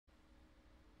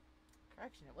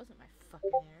Correction, it wasn't my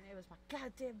fucking internet. It was my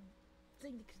goddamn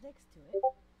thing that connects to it.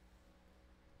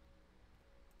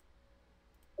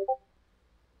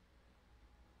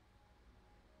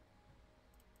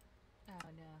 Oh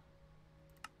no.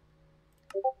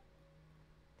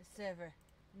 The server.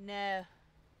 No.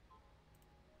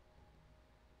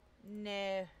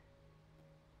 No.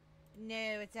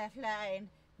 No, it's offline.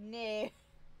 No.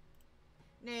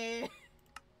 No.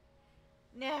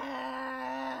 No.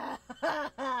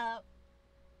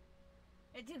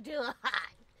 It took too long.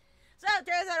 So it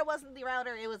turns out it wasn't the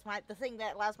router, it was the thing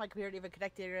that allows my computer to even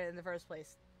connect to internet in the first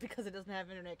place. Because it doesn't have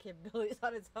internet capabilities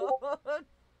on its own.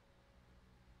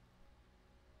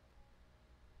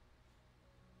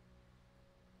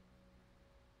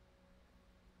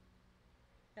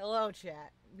 Hello,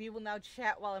 chat. We will now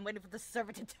chat while I'm waiting for the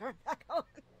server to turn back on.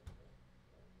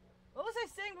 What was I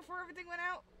saying before everything went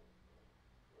out?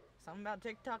 Something about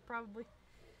TikTok, probably.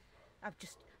 I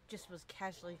just was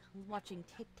casually watching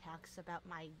TikToks about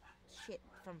my shit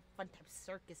from Funtime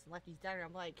Circus and Lucky's Diner.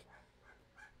 I'm like,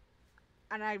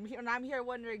 and I'm here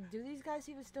wondering, do these guys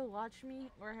even still watch me,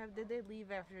 or did they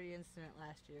leave after the incident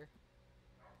last year?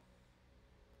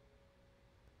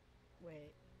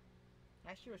 Wait,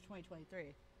 last year was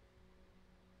 2023.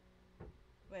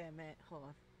 Wait a minute, hold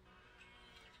on.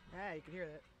 Ah, you can hear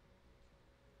that.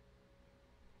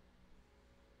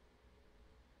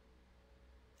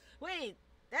 Wait,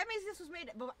 that means this was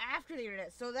made after the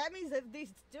internet, so that means that they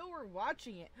still were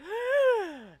watching it.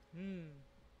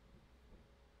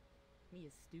 Me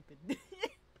is stupid.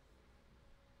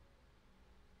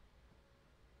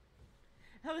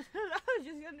 I was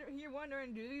just here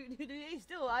wondering, do they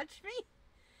still watch me?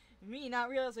 Me not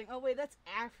realizing, oh wait, that's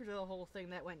after the whole thing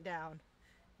that went down.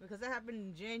 Because that happened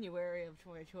in January of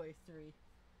 2023.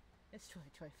 It's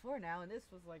 2024 now, and this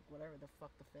was like whatever the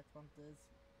fuck the 5th month is.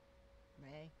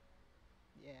 May?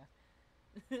 Yeah.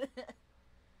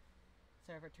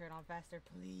 Server, turn on faster,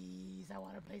 please. I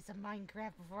want to play some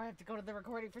Minecraft before I have to go to the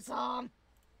recording for song.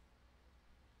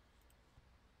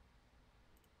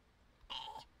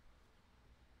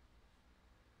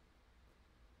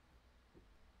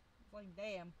 It's like,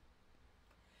 damn.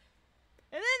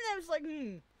 And then I was like,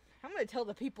 I'm gonna tell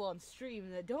the people on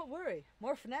stream that don't worry,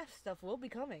 more FNAF stuff will be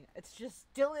coming. It's just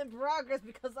still in progress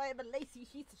because I am a lazy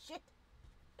piece of shit.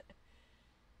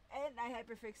 And I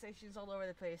hyperfixations all over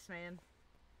the place, man.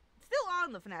 Still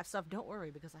on the FNAF stuff, don't worry,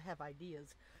 because I have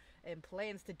ideas and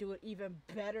plans to do it even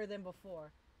better than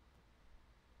before.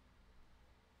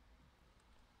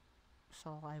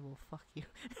 So I will fuck you.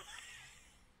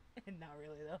 Not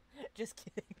really, though. Just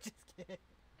kidding, just kidding.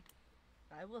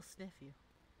 I will sniff you.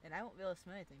 And I won't be able to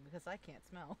smell anything because I can't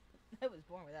smell. I was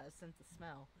born without a sense of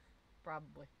smell.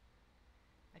 Probably.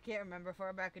 I can't remember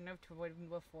far back enough to when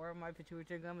before my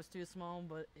pituitary gland was too small,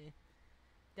 but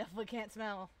definitely can't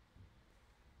smell.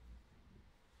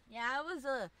 Yeah, I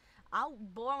was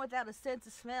born without a sense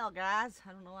of smell, guys.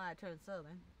 I don't know why I turned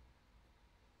southern.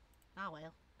 Oh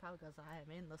well, probably because I am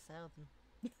in the southern.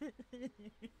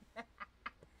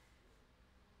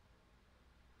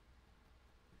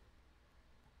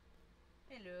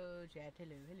 Hello, chat.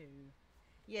 Hello, hello.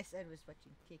 Yes, I was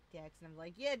watching TikToks, and I'm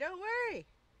like, yeah, don't worry.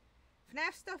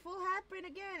 FNAF stuff will happen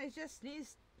again. It just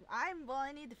needs. I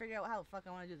need to figure out how the fuck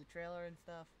I want to do the trailer and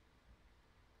stuff.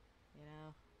 You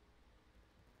know.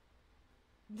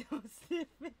 Don't sniff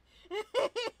me.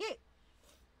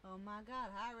 Oh my god,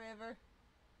 hi River.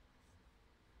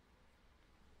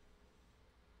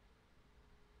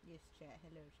 Yes, chat.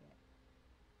 Hello, chat.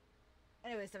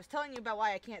 Anyways, I was telling you about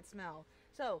why I can't smell.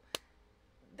 So,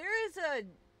 there is a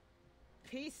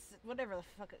piece, whatever the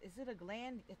fuck, is it a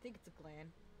gland? I think it's a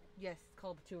gland. Yes, it's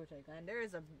called pituitary gland. There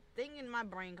is a thing in my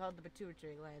brain called the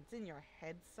pituitary gland. It's in your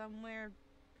head somewhere.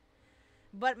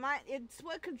 But it's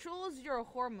what controls your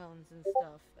hormones and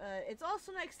stuff. It's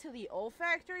also next to the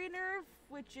olfactory nerve,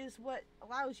 which is what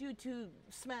allows you to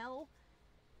smell.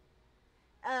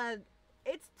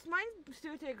 My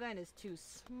pituitary gland is too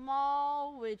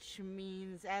small, which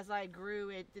means as I grew,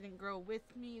 it didn't grow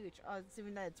with me, which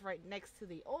assuming that it's right next to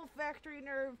the olfactory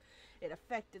nerve, it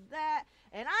affected that,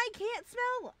 and I can't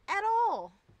smell at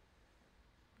all.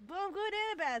 Both good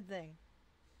and a bad thing.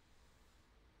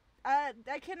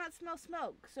 I cannot smell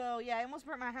smoke, so yeah, I almost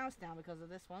burnt my house down because of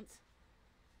this once.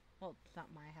 Well,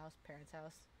 not my house, parents'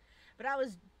 house. But I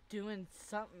was doing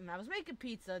something. I was making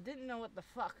pizza, didn't know what the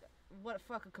fuck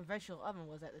a conventional oven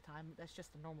was at the time. That's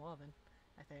just a normal oven,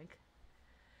 I think.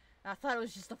 I thought it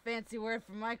was just a fancy word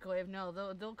for microwave. No,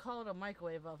 they'll call it a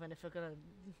microwave oven if they're gonna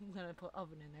put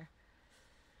oven in there.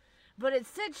 But it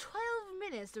said 12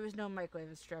 minutes. There was no microwave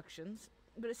instructions.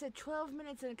 But it said 12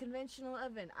 minutes in a conventional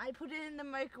oven. I put it in the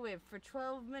microwave for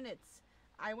 12 minutes.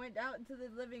 I went out into the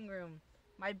living room.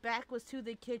 My back was to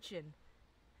the kitchen.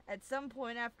 At some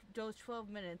point after those 12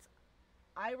 minutes,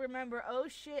 I remember, oh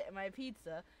shit, my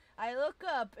pizza. I look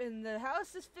up and the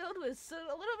house is filled with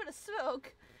a little bit of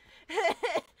smoke.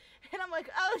 And I'm like,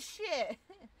 oh shit.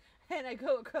 And I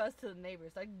go across to the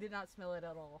neighbors. I did not smell it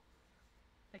at all.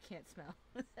 I can't smell.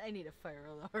 I need a fire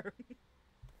alarm.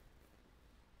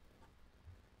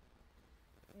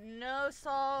 No,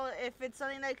 Saul, if it's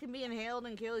something that can be inhaled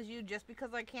and kills you, just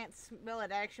because I can't smell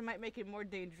it actually might make it more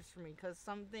dangerous for me, because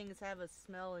some things have a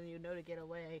smell and you know to get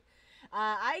away.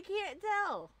 I can't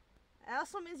tell. It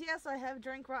also means, yes, I have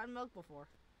drank rotten milk before.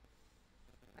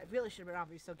 I really should have been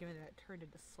obvious, so given that it turned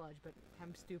into sludge, but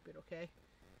I'm stupid, okay?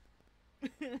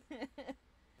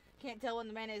 Can't tell when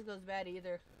the mayonnaise goes bad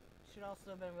either. Should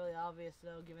also have been really obvious,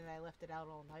 though, given that I left it out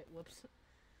all night. Whoops.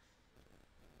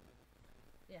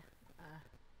 Yeah,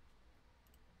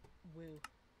 woo.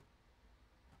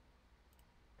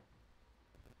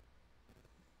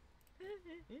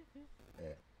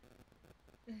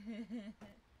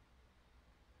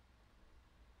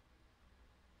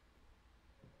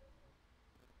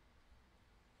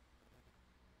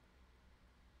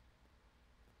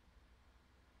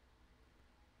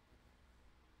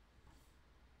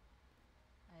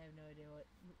 I have no idea what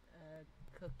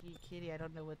Cookie Kitty. I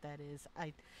don't know what that is.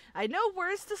 I know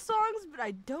words to songs, but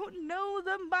I don't know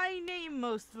them by name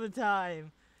most of the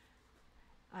time.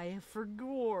 I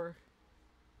forgot.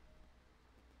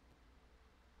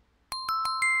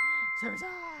 Server's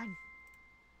on!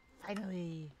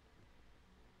 Finally!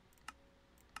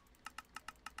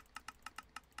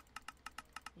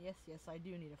 Yes, I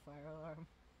do need a fire alarm.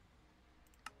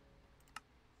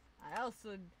 I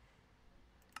also...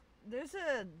 There's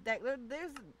an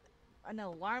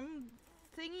alarm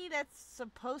thingy that's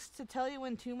supposed to tell you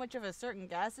when too much of a certain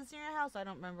gas is in your house. I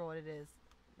don't remember what it is.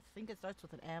 I think it starts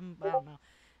with an M, but I don't know.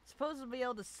 It's supposed to be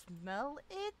able to smell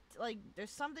it? Like, there's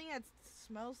something that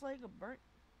smells like a burnt...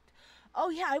 Oh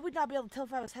yeah, I would not be able to tell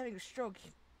if I was having a stroke.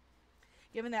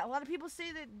 Given that a lot of people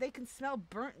say that they can smell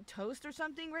burnt toast or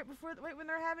something right when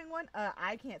they're having one.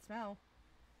 I can't smell.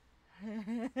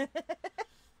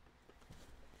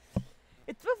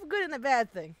 It's both a good and a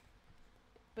bad thing.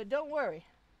 But don't worry.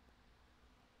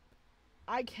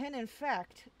 I can, in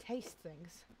fact, taste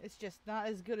things. It's just not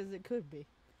as good as it could be.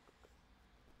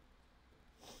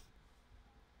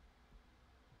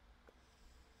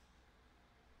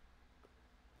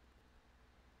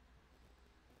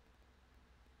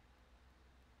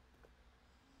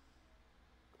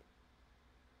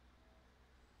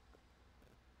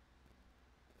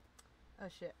 Oh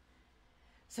shit.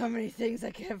 So many things I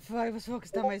can't find. I was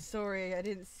focused on my story. I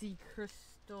didn't see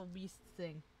Crystal Beast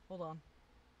thing. Hold on.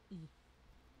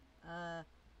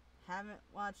 Haven't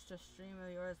watched a stream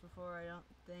of yours before. I don't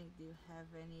think. Do you have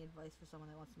any advice for someone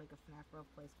that wants to make a FNAF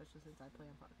roleplay, especially since I play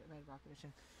on Bedrock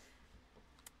Edition?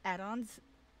 Add-ons?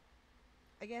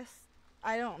 I guess.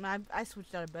 I don't know. I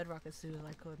switched out of Bedrock as soon as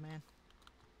I could, man.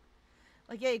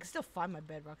 Like, yeah, you can still find my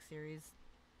Bedrock series.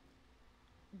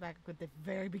 Back at the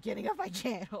very beginning of my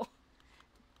channel.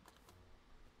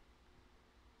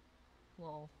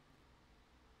 Lol.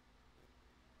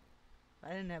 I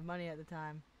didn't have money at the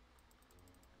time.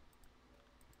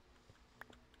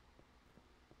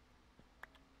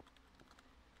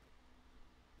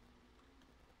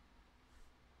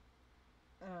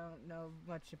 I don't know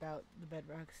much about the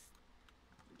Bedrocks.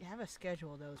 You have a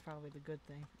schedule, though, is probably the good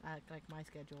thing. Like my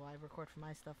schedule, I record for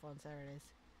my stuff on Saturdays.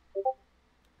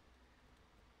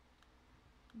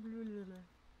 Blue!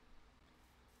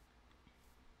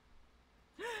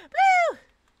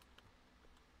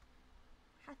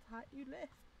 I thought you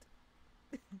left.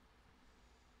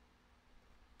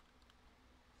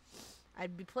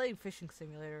 I'd be playing Fishing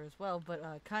Simulator as well, but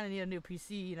kind of need a new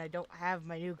PC, and I don't have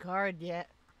my new card yet.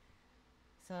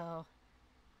 So,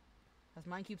 as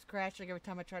mine keeps crashing every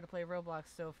time I try to play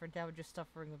Roblox, so for now, I'm just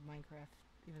suffering with Minecraft,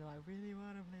 even though I really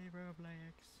want to play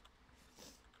Roblox.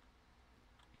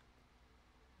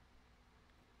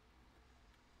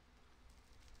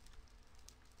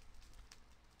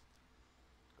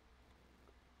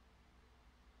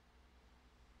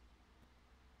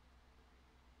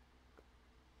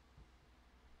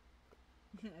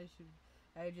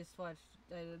 I just watched,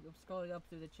 I'm scrolling up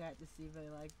through the chat to see if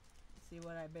I see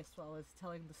what I missed while I was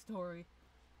telling the story.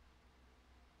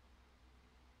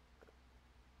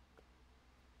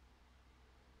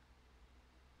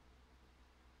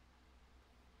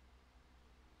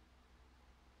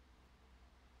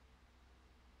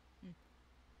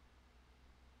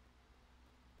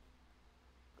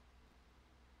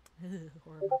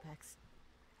 Horrible packs.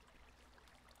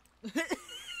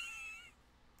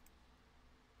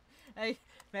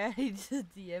 Maddie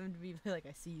just DM'd me like,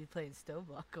 I see you playing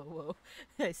Stoneblock. Oh, whoa.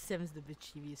 I sims the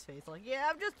mischievous face. Like, yeah,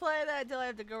 I'm just playing that until I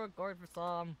have to go record for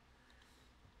some.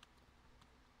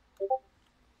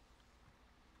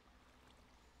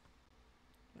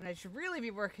 And I should really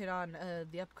be working on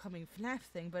the upcoming FNAF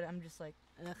thing, but I'm just like,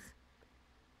 ugh.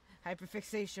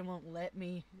 Hyperfixation won't let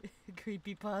me.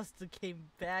 Creepypasta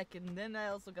came back, and then I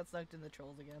also got sucked in the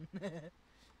trolls again.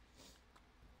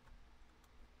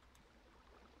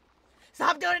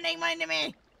 Stop donating money to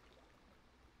me!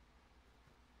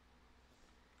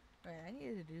 Right, I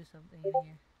needed to do something in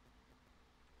here.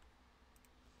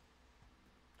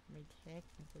 I mean,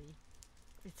 technically,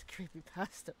 it's a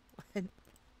creepypasta one.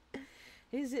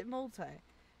 Is it multi?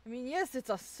 I mean, yes, it's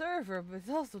a server, but it's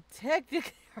also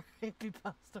technically a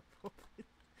creepypasta one.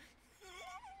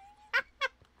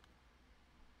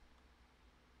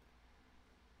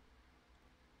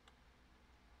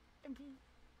 I mean,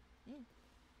 yeah.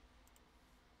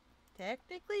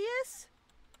 Technically, yes.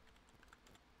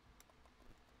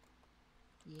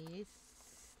 Yes.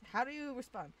 How do you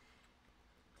respond?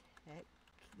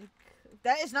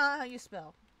 That is not how you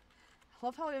spell. I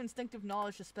love how I have instinctive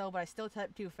knowledge to spell, but I still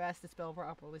type too fast to spell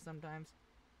properly sometimes.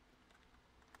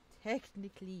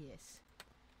 Technically, yes.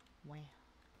 Wow.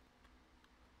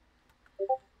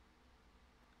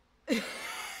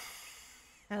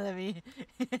 Let me.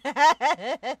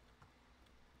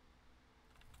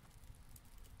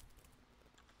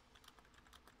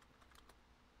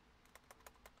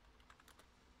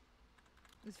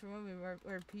 It's from when we were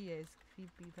PAs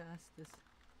creepy past this.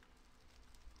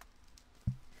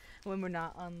 When we're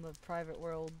not on the private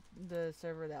world, the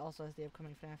server that also has the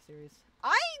upcoming FNAF series.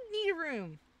 I need a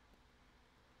room.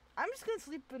 I'm just gonna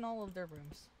sleep in all of their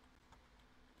rooms.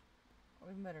 Or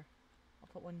even better, I'll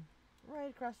put one right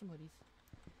across from Woody's.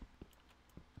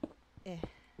 Eh.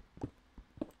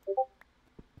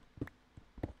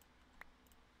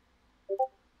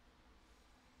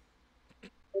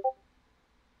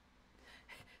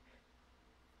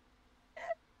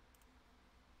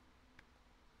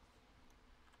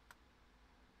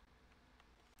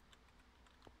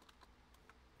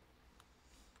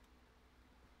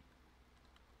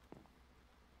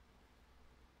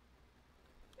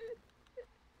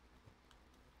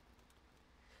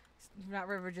 Not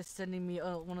River just sending me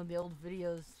one of the old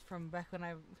videos from back when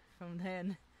from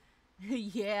then.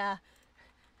 Yeah.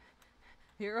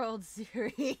 Your old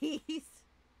series.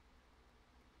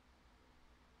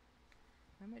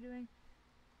 What am I doing?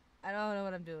 I don't know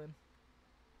what I'm doing.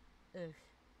 Ugh.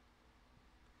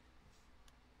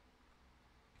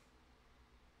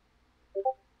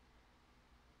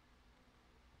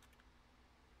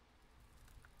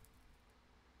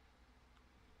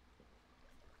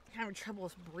 Having trouble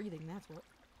with breathing, that's what.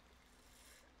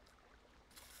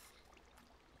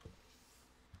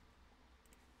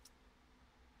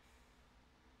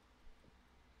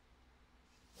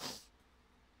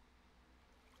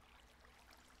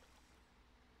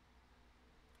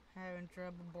 Having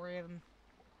trouble breathing.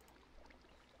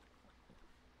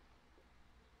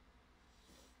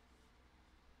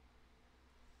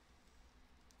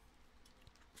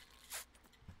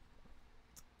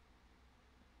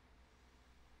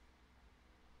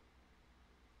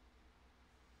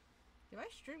 Did my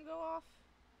stream go off?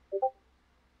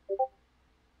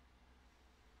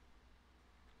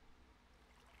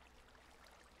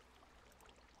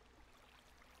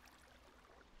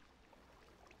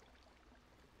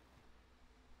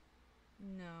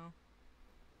 No.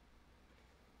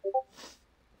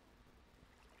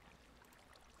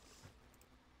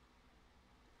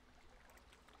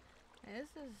 And this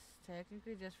is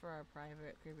technically just for our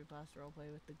private creepypasta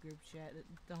roleplay with the group chat.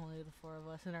 Only the 4 of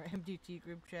us in our MDT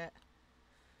group chat.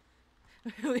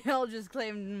 We all just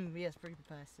claimed, yes,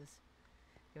 creepypastas.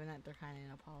 Given that they're kind of in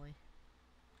a poly.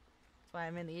 That's why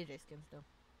I'm in the AJ skin still.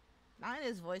 Not in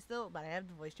his voice though, but I have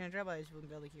the voice changer, otherwise you wouldn't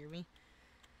be able to hear me.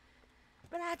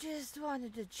 But I just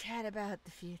wanted to chat about the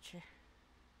future.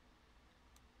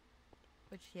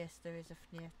 Which, yes, there is a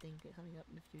FNAF thing coming up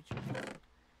in the future.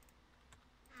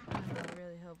 I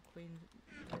really hope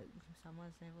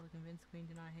someone's able to convince Queen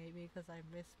to not hate me, because I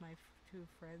miss my 2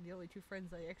 friends, the only 2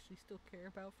 friends I actually still care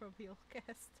about from the old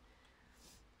cast.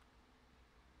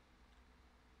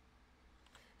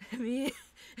 Let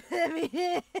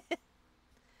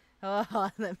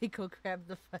me go grab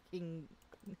the fucking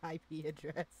IP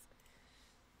address.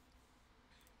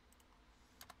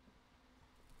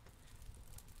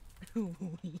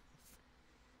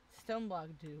 Stoneblock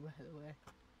 2, by the way.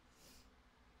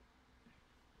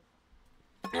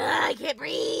 I can't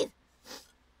breathe!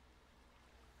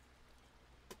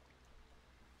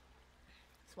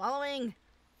 Swallowing!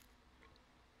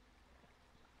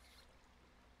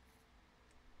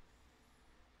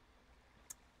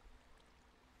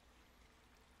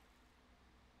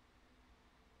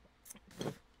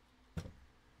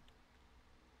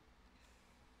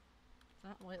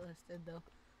 Not whitelisted though.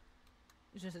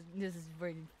 It's just this is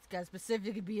where it's got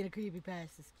specifically being a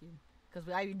creepypasta skin. Because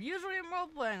I usually am role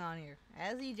playing on here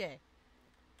as EJ.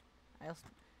 I'm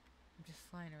just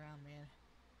flying around, man.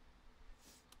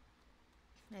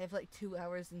 I have like 2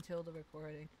 hours until the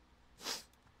recording.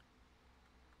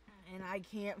 And I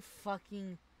can't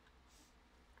fucking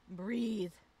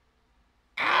breathe.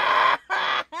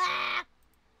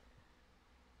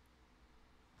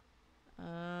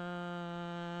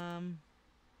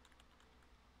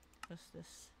 What's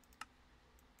this?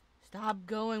 Stop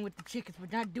going with the chickens. We're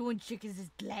not doing chickens. It's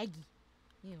laggy.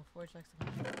 You know, Forge Lexicon.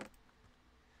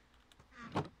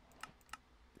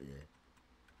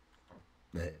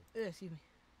 Excuse me.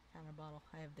 Counter bottle.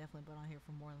 I have definitely been on here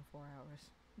for more than 4 hours.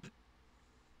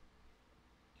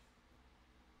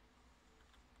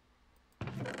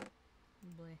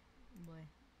 Boy, boy,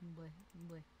 boy,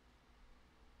 boy,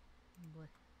 boy,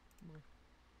 boy.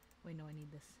 Wait, no, I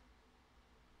need this.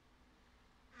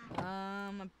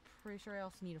 I'm pretty sure I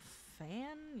also need a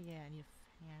fan. Yeah, I need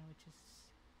a fan, which is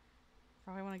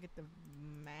probably want to get the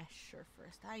masher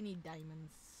first. I need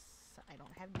diamonds. I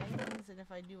don't have diamonds, and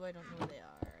if I do, I don't know where they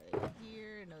are. Are they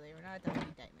here? No, they are not. I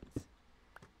need diamonds.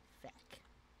 Feck.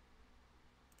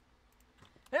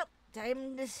 Well,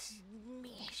 time to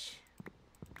smash.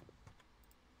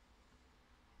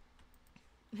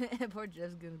 Poor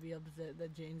Jeff's gonna be upset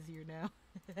that Jane's here now.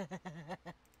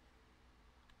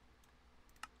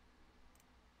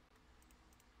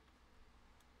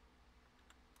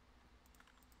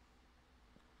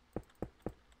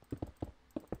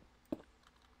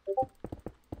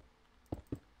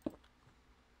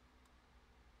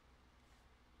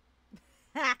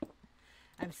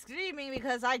 I'm screaming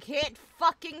because I can't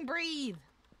fucking breathe.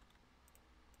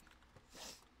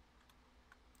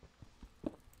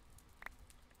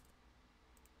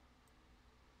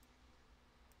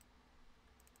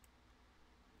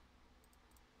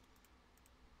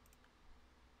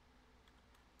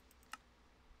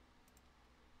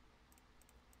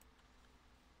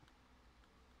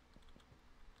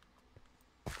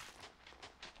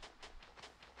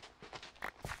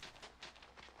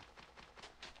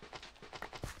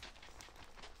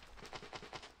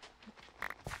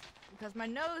 Because my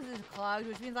nose is clogged,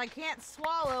 which means I can't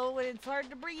swallow when it's hard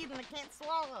to breathe and I can't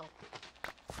swallow.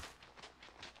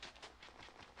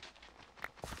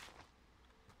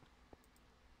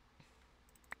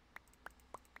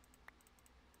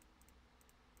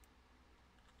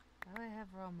 Why do I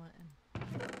have raw mutton?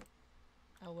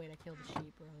 Oh wait, I killed the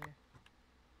sheep earlier.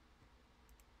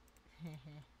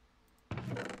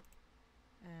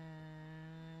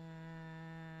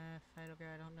 Fight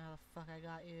I don't know how the fuck I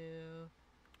got you.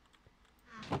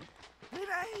 But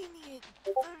I need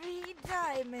 3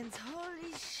 diamonds,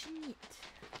 holy shit.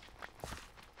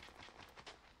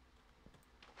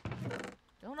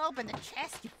 Don't open the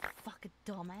chest, you fucking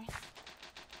dumbass.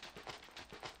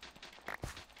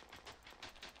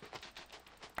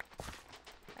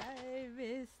 I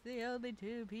miss the only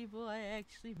 2 people I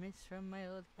actually miss from my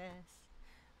old cast.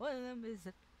 One of them is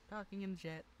talking in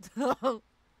chat. You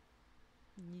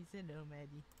said no,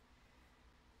 Maddie.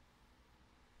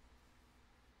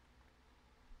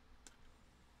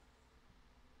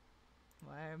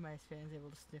 Why are my fans able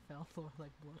to sniff out Lord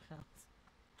like bloodhounds?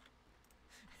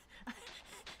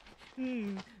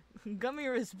 Gummy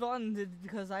responded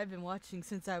because I've been watching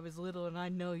since I was little and I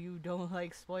know you don't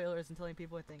like spoilers and telling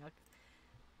people a thing.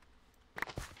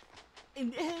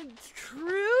 And it's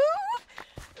true,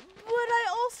 but I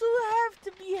also have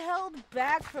to be held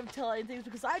back from telling things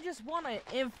because I just want an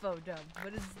info dump.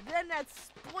 But then that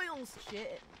spoils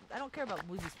shit. I don't care about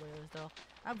movie spoilers though.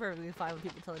 I'm perfectly fine with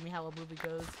people telling me how a movie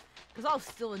goes. Because I'll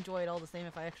still enjoy it all the same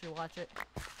if I actually watch it.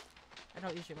 I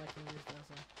don't usually watch movies though,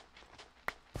 so.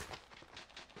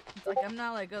 It's like, I'm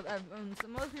not like, so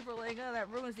most people are like, oh, that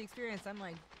ruins the experience. I'm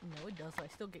like, no it does. I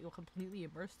still get completely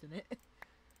immersed in it.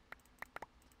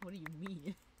 What do you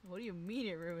mean? What do you mean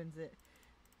it ruins it?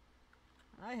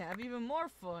 I have even more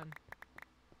fun.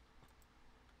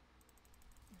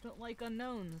 I don't like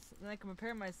unknowns. And I can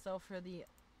prepare myself for the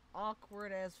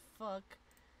awkward as fuck,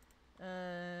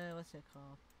 what's it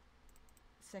called?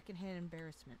 Secondhand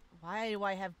embarrassment. Why do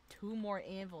I have 2 more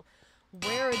anvils?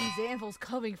 Where are these anvils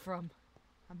coming from?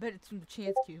 I bet it's from the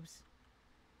chance cubes.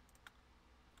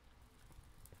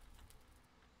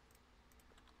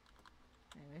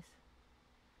 Anyways.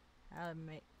 How to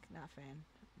make, not fan,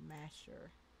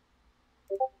 masher.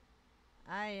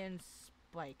 Iron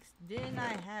spikes. Didn't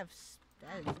I have,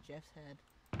 that is Jeff's head.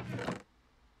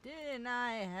 Didn't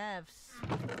I have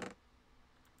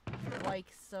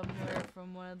spikes somewhere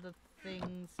from one of the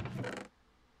things?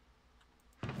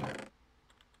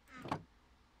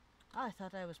 Oh, I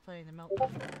thought I was playing the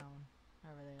Meltdown down.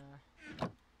 Wherever they are.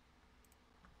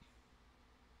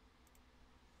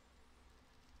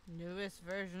 Newest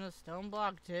version of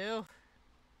Stoneblock 2.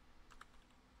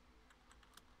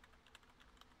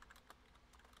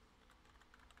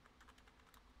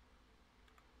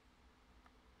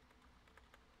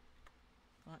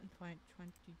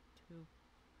 .22.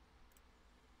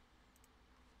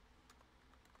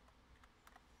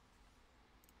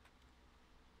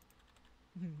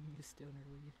 You stoner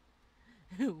weed.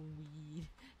 Weed.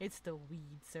 It's the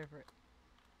weed server.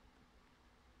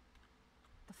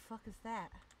 The fuck is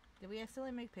that? Did we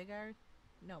accidentally make pig iron?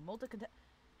 No, multi-content.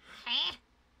 Huh?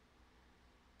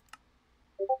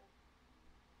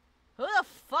 Who the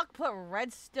fuck put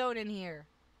redstone in here?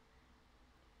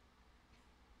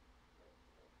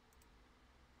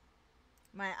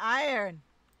 My iron.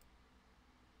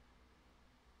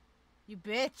 You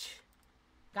bitch.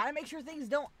 Gotta make sure things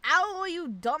don't alloy, you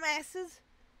dumbasses.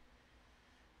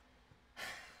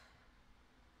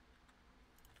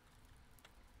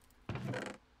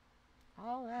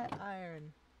 All that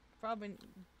iron. Probably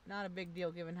not a big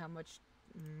deal given how much...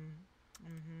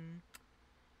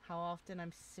 how often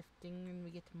I'm sifting and we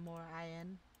get more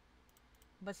iron.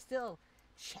 But still,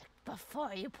 check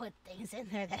before you put things in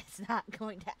there that's not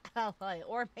going to alloy.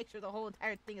 Or make sure the whole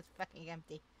entire thing is fucking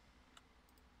empty.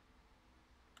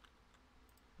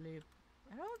 Bloop.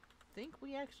 I don't think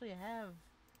we actually have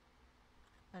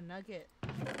a nugget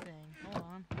thing. Hold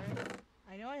on.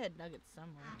 I know I had nuggets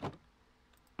somewhere.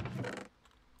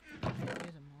 I didn't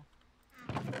use them all.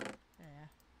 Yeah.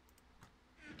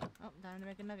 Oh, time to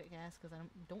make a nugget cast because I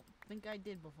don't think I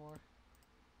did before.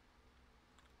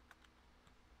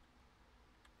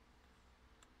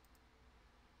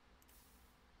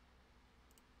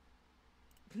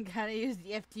 Gotta use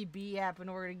the FTB app in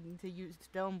order to use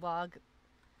Stoneblock.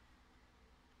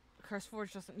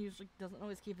 CurseForge doesn't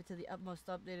always keep it to the most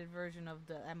updated version of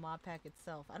the mod pack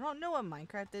itself. I don't know what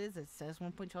Minecraft is. It says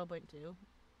 1.12.2.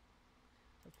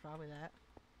 That's probably that.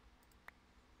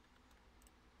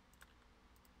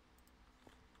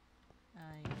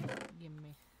 Yeah. Give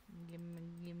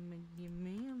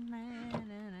me a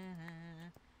man.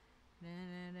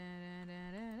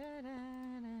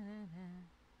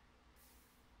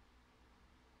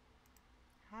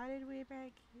 How did we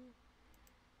make it?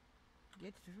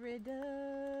 Get rid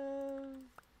of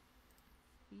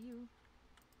you.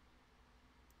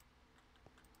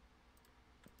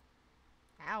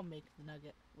 I'll make the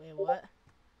nugget. Wait, what?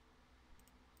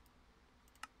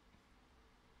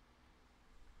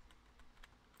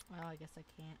 Well, I guess I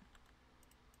can't.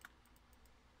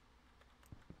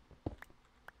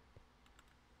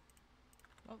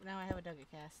 Oh, now I have a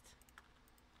nugget cast.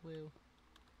 Woo.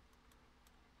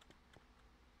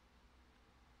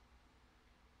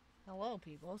 Hello,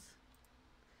 peoples.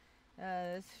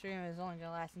 This stream is only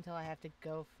gonna last until I have to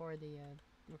go for the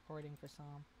recording for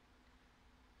Psalm.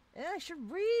 And I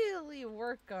should really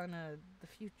work on the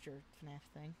future FNAF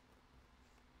thing.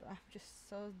 But I'm just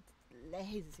so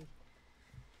lazy.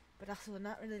 But also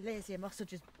not really lazy, I'm also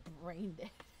just brain dead.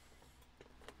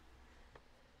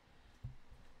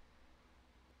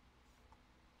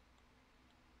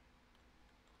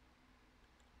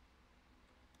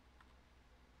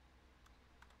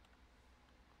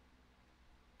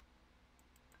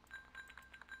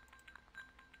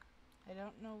 I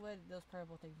don't know what those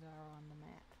purple things are on the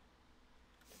map.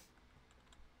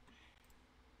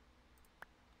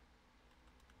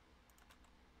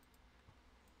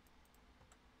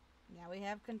 Now we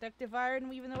have conductive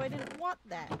iron, even though I didn't want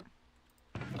that.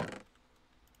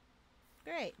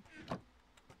 Great.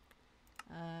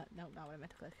 No, not what I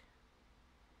meant to click.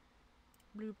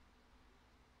 Bloop.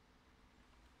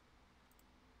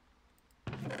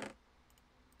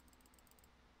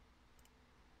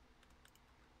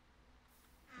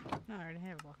 No, I already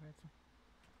have a block of redstone.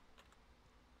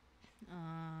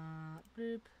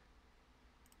 Bloop.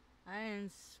 Iron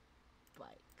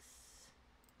spikes.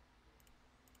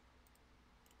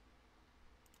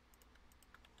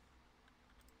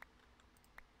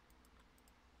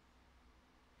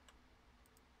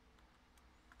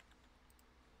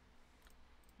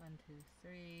 One, two,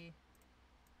 three.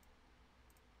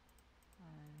 1,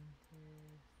 2,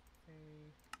 3.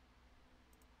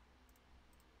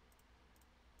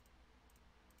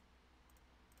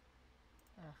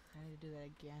 Ugh, I need to do that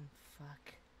again. Fuck.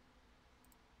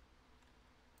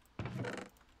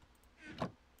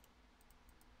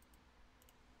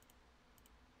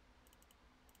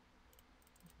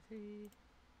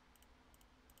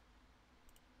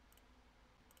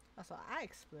 Also, I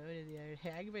exploded the other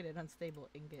day. I made an unstable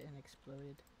ingot and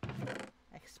exploded.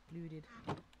 Exploded.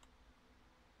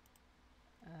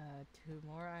 Two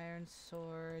more iron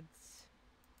swords.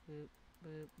 Boop,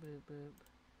 boop, boop, boop.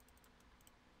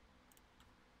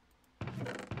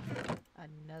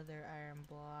 Another iron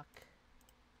block.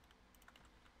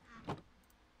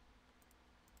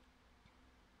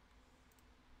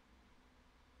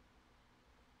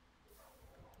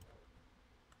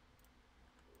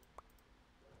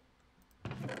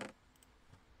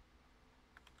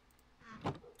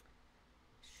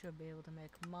 Should be able to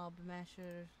make mob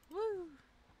mashers. Woo!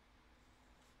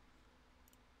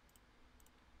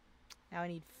 Now I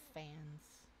need fans.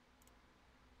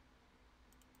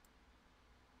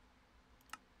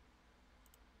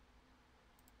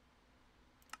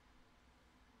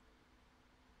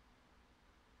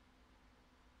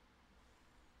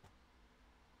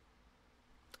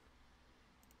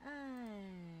 I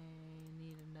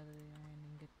need another iron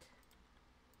ingot.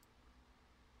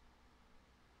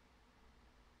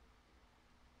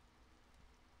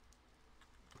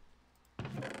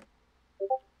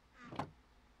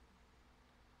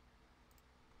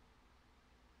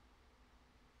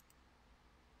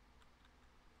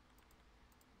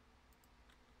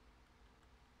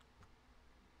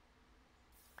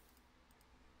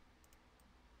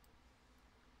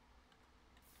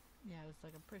 Yeah, I was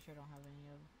like, I'm pretty sure I don't have any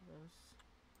of those.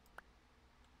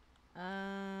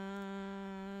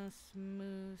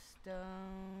 Smooth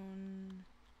stone.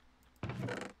 1,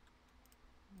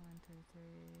 2,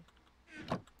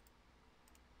 3.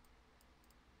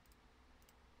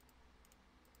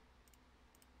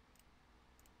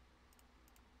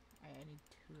 Alright, I need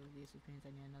 2 of these, which means I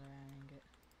need another iron ingot.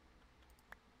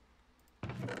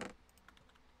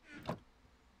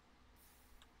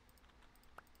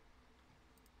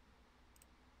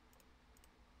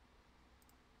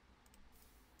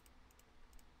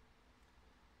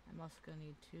 I'm also gonna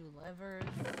need 2 levers.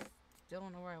 Still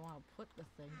don't know where I want to put the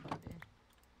thing.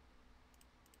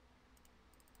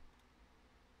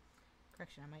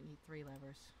 Correction, I might need 3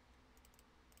 levers.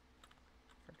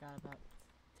 Forgot about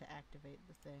to activate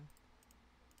the thing.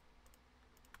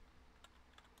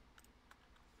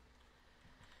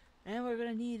 And we're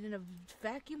gonna need a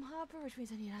vacuum hopper, which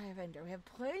means I need Hive Ender. We have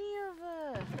plenty of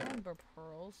Ember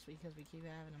Pearls because we keep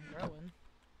having them growing.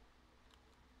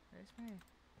 Where's my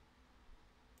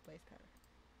Blaze Powder?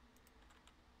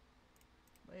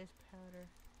 Blaze Powder,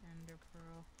 Ender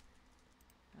Pearl.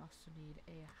 I also need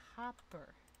a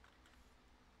hopper.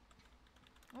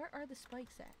 Where are the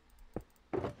spikes at?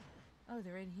 Oh,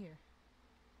 they're in here.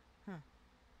 Huh.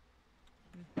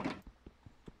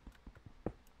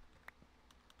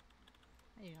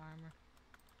 I need armor.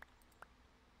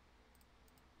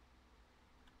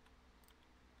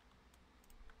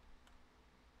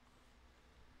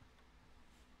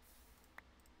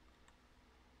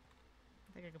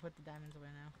 I think I can put the diamonds away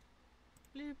now.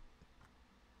 Bloop.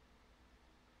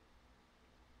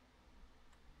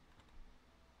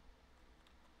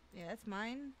 Yeah, that's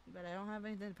mine, but I don't have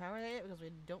anything to power that yet because we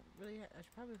don't really I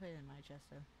should probably put it in my chest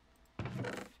then.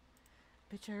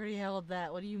 Bitch, I already held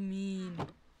that. What do you mean?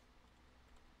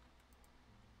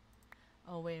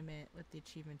 Oh, wait a minute. With the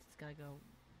achievements, it's gotta go.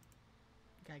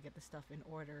 Gotta get the stuff in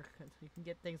order because we can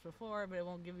get things before, but it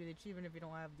won't give you the achievement if you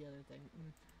don't have the other thing.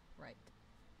 Right.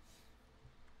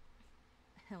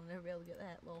 I'll never be able to get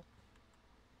that, lol.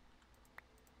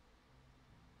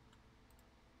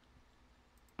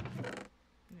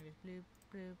 Anyways, bloop,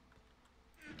 bloop.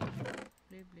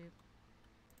 Bloop, bloop.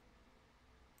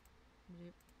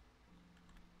 Bloop.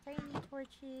 Tiny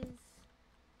torches.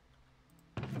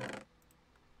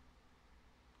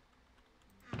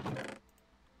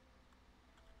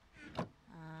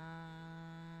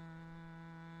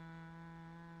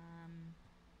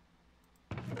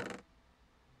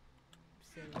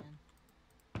 Obsidian.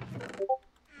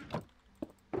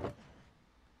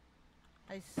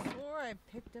 I swore I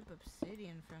picked up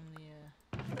obsidian from the,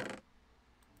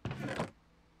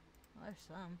 well, there's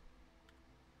some.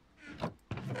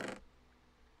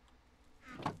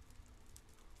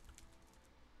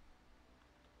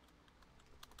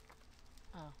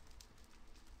 Oh.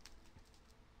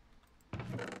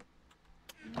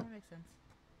 That makes sense.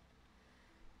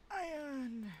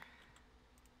 Iron!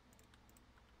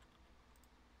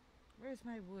 Where's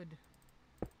my wood?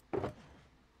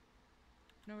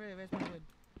 No, really, where's my wood?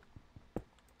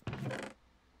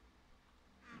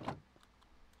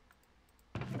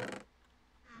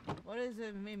 What is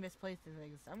it me misplacing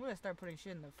things? I'm gonna start putting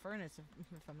shit in the furnace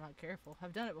if I'm not careful.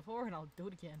 I've done it before and I'll do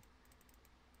it again.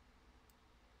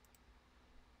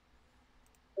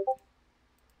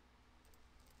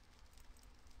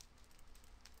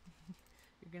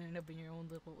 You're gonna end up in your own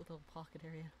little pocket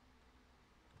area.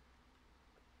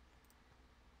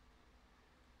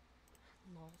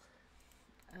 Lol.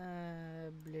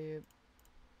 Bloop.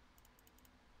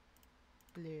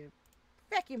 Bloop.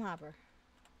 Vacuum hopper.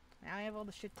 Now I have all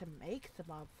the shit to make the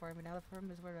mob farm, and now the farm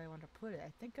is where I want to put it.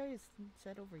 I think I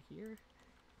said over here.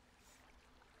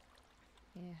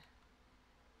 Yeah.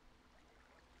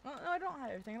 Well, no, I don't have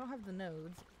everything. I don't have the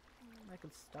nodes. I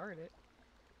could start it.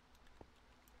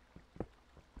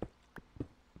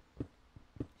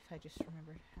 If I just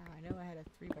remembered how. I know I had a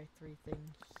 3x3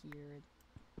 thing here.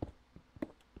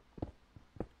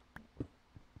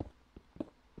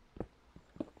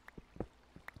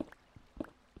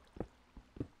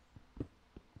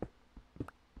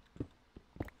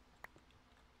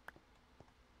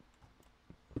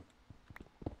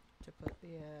 To put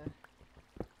the,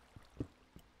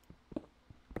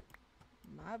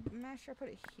 I'm not sure I put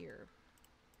it here.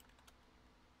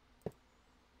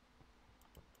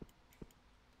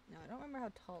 No, I don't remember how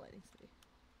tall it needs to be.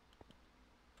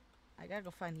 I gotta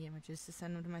go find the images to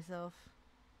send them to myself.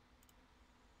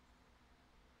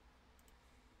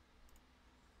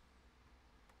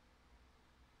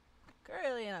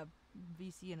 Currently in a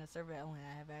VC and a server only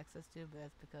I have access to, but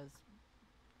that's because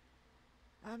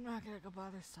I'm not gonna go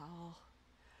bother Saul.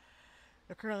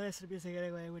 I currently listen to music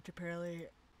anyway, which apparently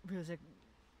music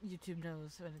YouTube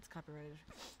knows when it's copyrighted.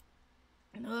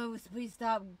 No, please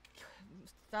stop.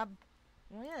 Stop.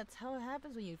 Well, yeah, that's how it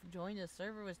happens when you join a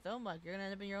server with Stoneblock. You're gonna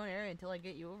end up in your own area until I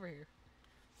get you over here.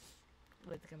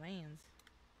 With the commands.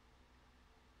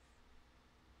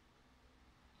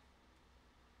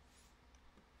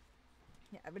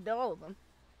 Yeah, I've been doing all of them.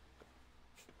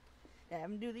 Yeah,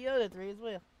 I'm gonna do the other 3 as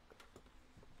well.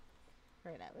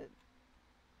 Right now, but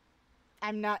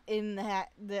I'm not in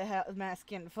the mask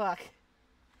skin. Fuck.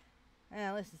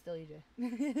 This is still EJ.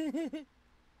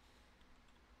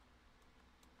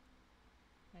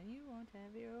 And you won't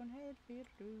have your own head fit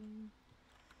room.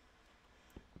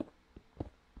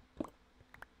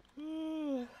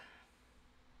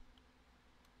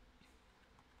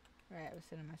 Right, I was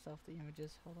sending myself the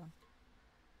images. Hold on.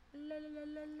 La la la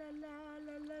la la la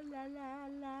la la la la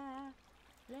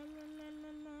la la la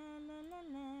la la la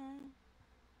la.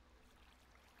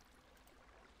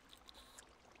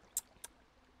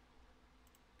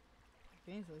 I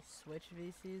can easily switch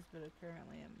VCs, but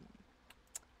currently I'm.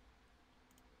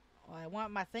 Well, I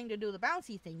want my thing to do the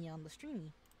bouncy thingy on the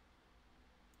streamy.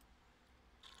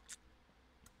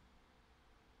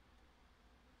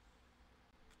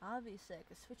 I'll be sick.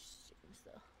 I switch streams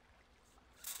though.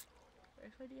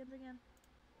 Where's my DMs again?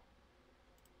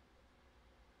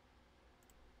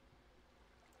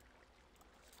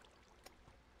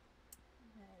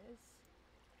 That is.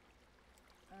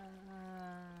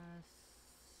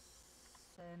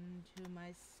 Send to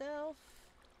myself.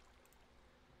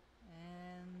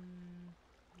 And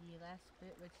the last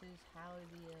bit, which is how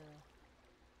the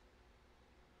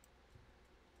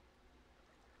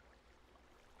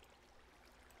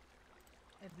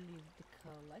I believe the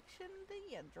collection thing,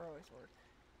 yeah, drawers work.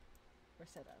 Or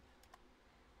set up.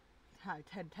 I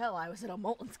can tell I was in a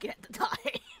molten skin at the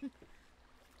time.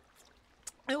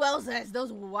 Who else has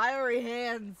those wiry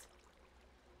hands?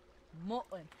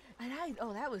 Molten. And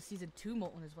oh, that was season 2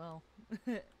 Molten as well.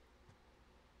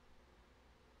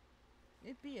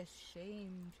 It'd be a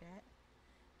shame, chat.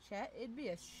 Chat, it'd be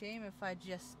a shame if I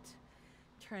just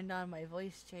turned on my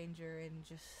voice changer and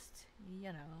just,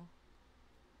 you know.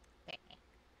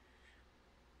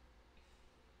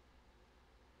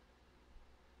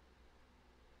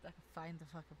 I can find the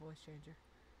fucking voice changer.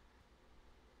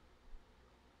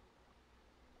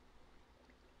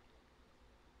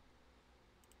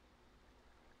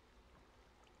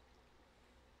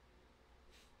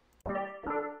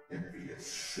 It'd be a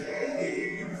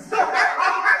shame.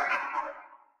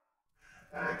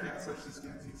 I can't switch the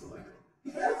skins easily.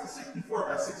 He has a 64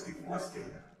 by 64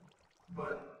 skin,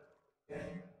 but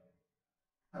dang,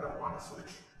 I don't want to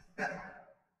switch.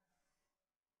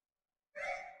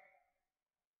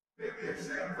 It'd be a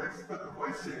shame if I just put the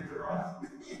voice changer on.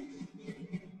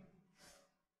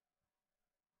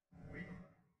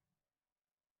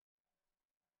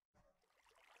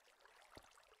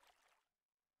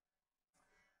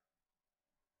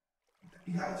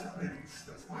 Yeah, it's really,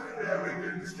 that's why I'm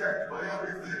getting distracted by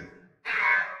everything.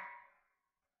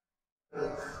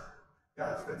 Ugh.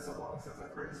 God, it's been so long since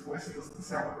I've heard his voice, it doesn't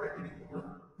sound right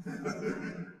anymore.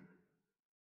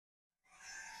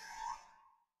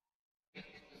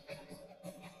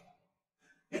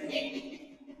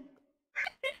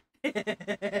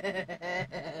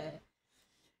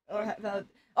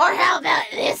 Or how about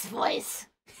this voice?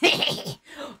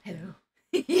 Hello.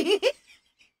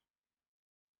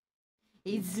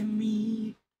 It's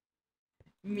me.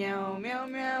 Meow, meow,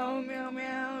 meow, meow,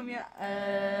 meow,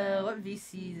 meow. What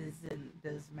VC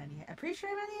does many. I'm pretty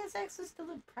sure many has access to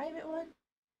the private one.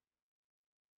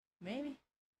 Maybe.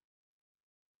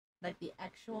 Like the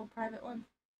actual private one.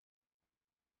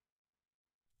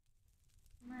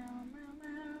 Meow, meow,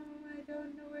 meow. I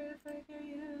don't know where to fuck are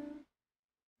you.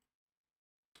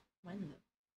 When the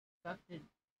fuck did...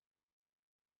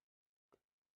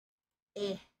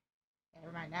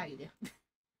 Never mind, now you do.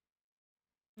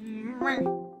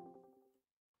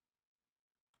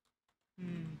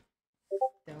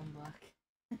 Dumb luck.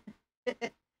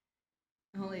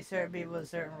 Only certain people with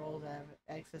certain roles have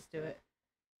access to it.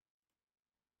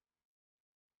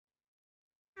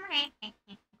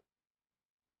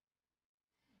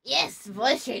 Yes,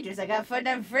 voice changers. I got Fun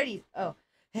Time Freddy's. Oh.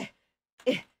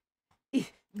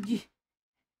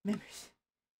 Members.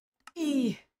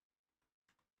 You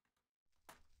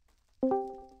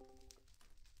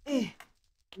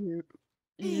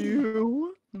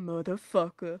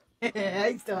motherfucker.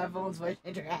 I still have phone's voice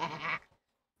changer.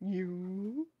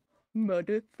 You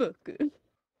motherfucker.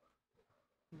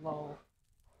 Lol.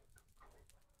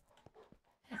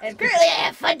 And currently I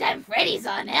have Fun Time Freddy's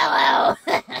on. Hello.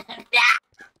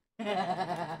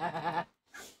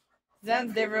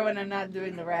 Sounds different when I'm not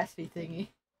doing the raspy thingy.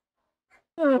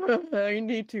 I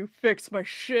need to fix my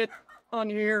shit on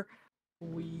here.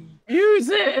 Wee.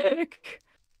 Music!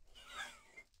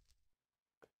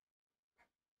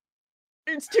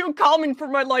 It's too calming for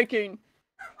my liking.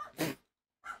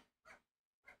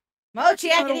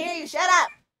 Mochi, I can hear you. Shut up.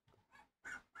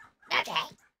 Okay.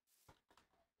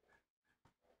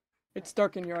 It's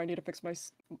dark in here. I need to fix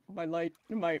my light.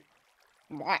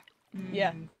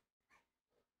 Yeah.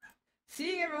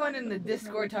 Seeing everyone in the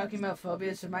Discord talking about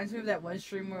phobias reminds me of that one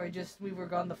stream where we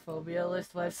were on the phobia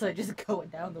list website, just going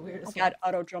down the weirdest. I got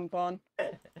auto jump on.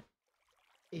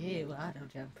 Ew, auto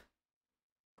jump.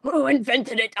 Who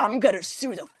invented it? I'm gonna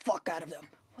sue the fuck out of them.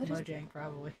 Mojang,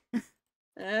 probably.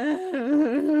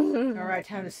 Alright,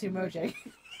 time to sue Mojang.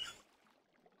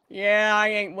 Yeah, I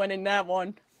ain't winning that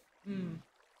one.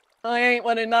 I ain't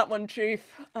winning that one, Chief.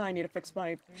 I need to fix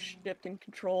my shift and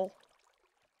control.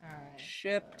 Alright.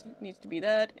 Shift needs to be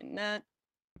that and that.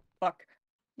 Fuck.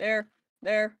 There.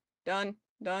 Done.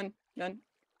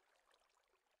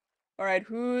 Alright,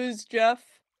 who's Jeff?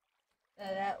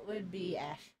 That would be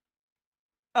Ash.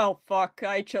 Oh, fuck.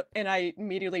 I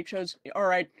immediately chose...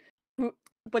 Alright.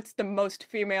 What's the most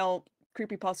female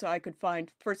creepypasta I could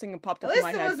find? First thing that popped up in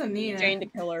my head. At least it wasn't Nina. Jane the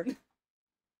Killer.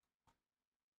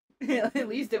 At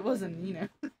least it wasn't Nina.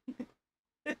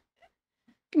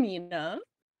 Nina.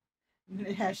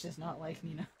 Ash does not like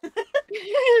Nina.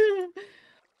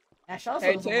 Ash also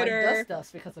Hey, doesn't like Tater.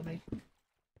 Dust because of me.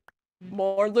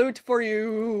 More loot for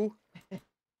you. We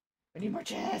need more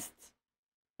chests.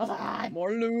 Hold on.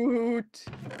 More loot.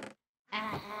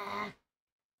 Ah.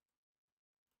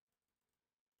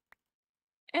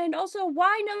 And also,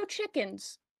 why no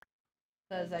chickens?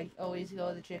 Because I always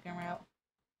go the chicken route.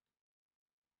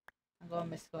 I'm going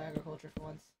mystical agriculture for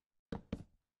once.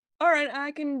 Alright,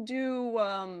 I can do,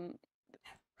 I'm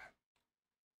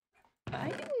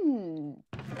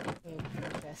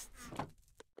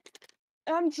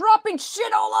dropping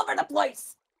shit all over the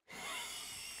place!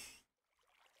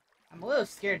 I'm a little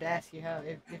scared to ask you how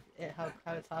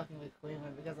talking with Queen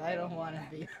went because I don't want to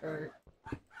be hurt.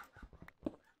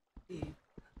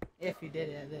 If you did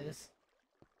it, that is.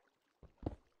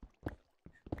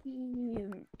 He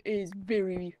is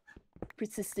very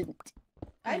persistent.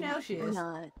 I know she is.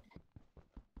 Not.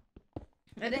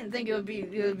 I didn't think it would be.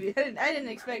 I didn't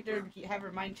expect her to have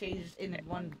her mind changed in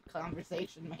one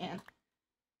conversation, man.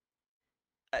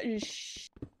 Do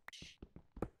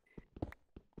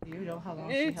you know how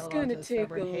long she held on to the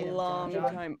stubborn hate of John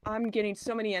John? Time. I'm getting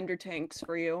so many ender tanks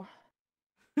for you.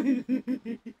 Beautiful.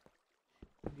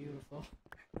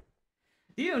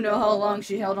 Do you know how long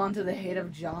she held on to the hate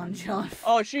of John John?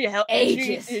 Oh, she held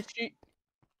ages. She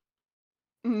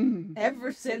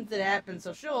Ever since it happened,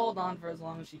 so she'll hold on for as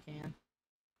long as she can.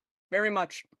 Very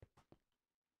much.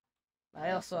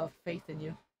 I also have faith in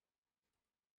you.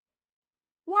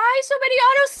 Why so many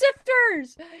auto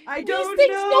sifters? I don't These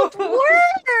things know. don't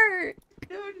work.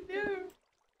 Don't know.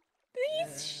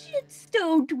 These shits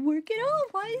don't work at all.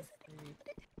 Why is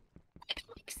it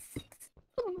like 6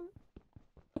 of them?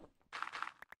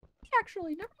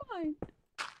 Actually, never mind.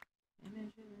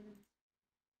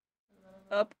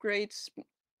 Upgrades,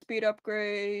 speed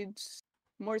upgrades,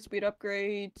 more speed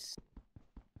upgrades.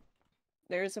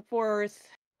 There's a 4th.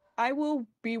 I will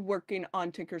be working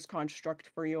on Tinker's Construct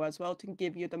for you as well to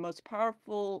give you the most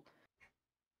powerful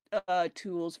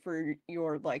tools for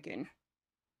your liking.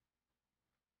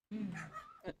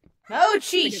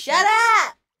 Mochi, shut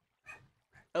up!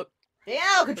 Oh,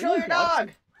 Danielle, control your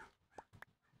dog!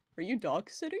 Are you dog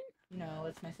sitting? No,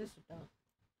 it's my sister's dog.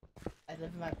 I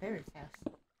live in my parents'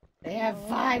 house. They have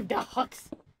 5 dogs!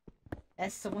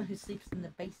 That's the one who sleeps in the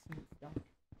basement, dog.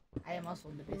 I am also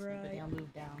in the basement, but Danielle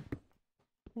moved down.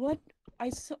 What?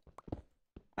 I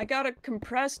got a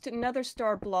compressed nether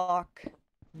star block.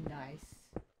 Nice.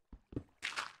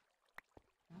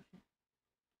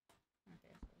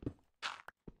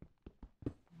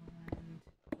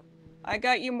 I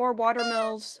got you more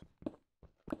watermills.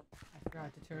 I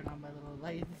forgot to turn on my little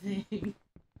light thing.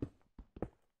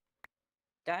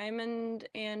 Diamond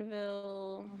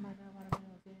anvil. Oh my god,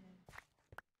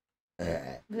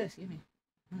 watermelon. Excuse me.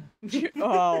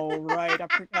 Oh right, I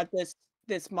forgot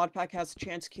this mod pack has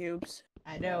chance cubes.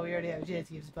 I know we already have chance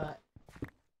cubes, but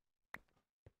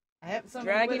I haven't summoned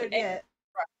Dragon Wizard yet.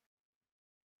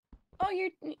 Oh,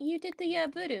 you did the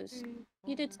voodoos.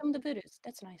 You did some of the voodoos.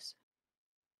 That's nice.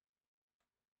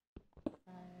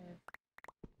 5,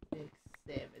 6,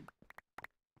 7.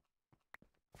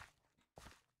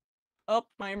 Oh,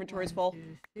 my inventory's full.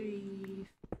 1, 2, 3,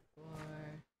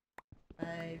 4,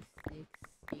 5, 6,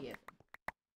 7.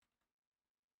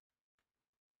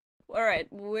 Alright,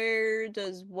 where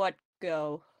does what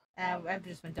go? I've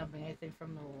just been dumping anything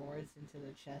from the rewards into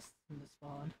the chest in the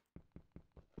spawn.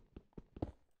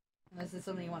 Unless it's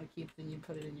something you want to keep, then you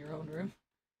put it in your own room.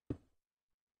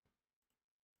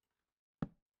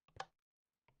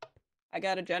 I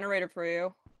got a generator for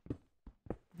you.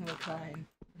 What kind?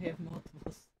 We have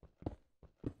multiples.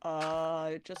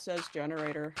 It just says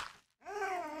generator.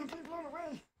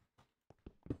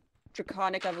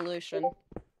 Draconic evolution.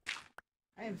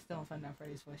 I am still in Five Nights at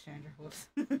Freddy's voice changer. Whoops.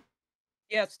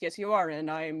 Yes, you are,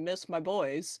 and I miss my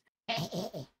boys.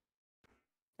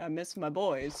 I miss my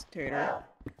boys, Tater.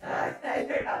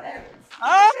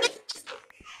 Ah!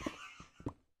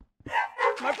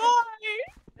 My boy!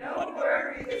 Don't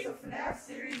worry, there's a FNAF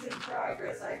series in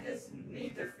progress. I just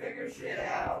need to figure shit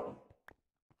out.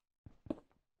 It's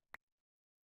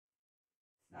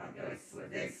not going to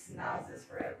they snoz this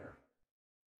forever.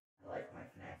 I like my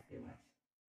FNAF too much.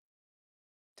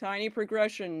 Tiny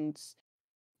progressions.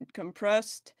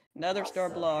 Compressed. Nether star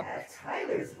block.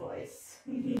 Tyler's voice.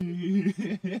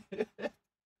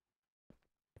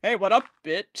 Hey, what up,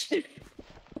 bitch?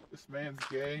 This man's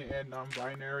gay and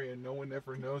non-binary, and no one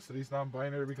ever knows that he's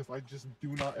non-binary because I just do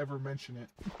not ever mention it.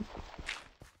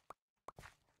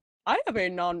 I have a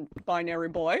non-binary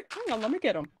boy. Hang on, let me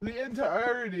get him. The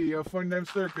entirety of Fun Time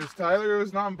Circus, Tyler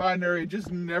was non-binary, just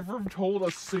never told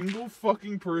a single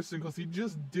fucking person because he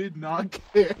just did not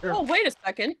care. Oh, wait a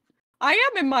second. I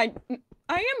am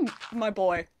my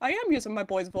boy. I am using my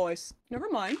boy's voice. Never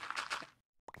mind.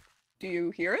 Do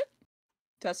you hear it?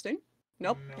 Testing.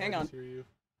 Nope, No, hang I on. just hear you.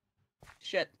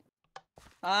 Shit.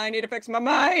 I need to fix my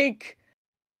mic!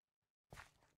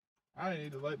 I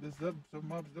need to light this up so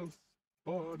mobs don't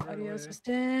spawn right Audio away.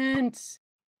 assistant!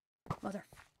 Mother...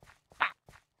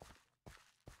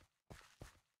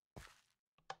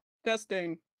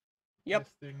 Testing. Yep.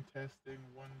 Testing,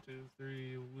 1, 2,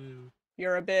 3, woo.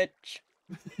 You're a bitch.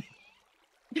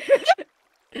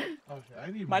 Okay,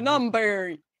 I need My multiple-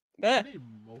 number! I Eh, need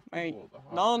multiple my of the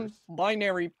hoppers.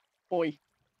 non-binary boy.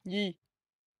 Yee.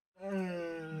 I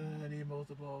need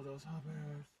multiple of those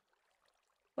hoppers.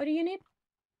 What do you need?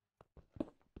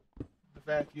 The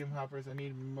vacuum hoppers, I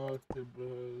need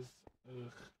multiples.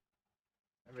 Ugh.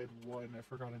 I made 1, I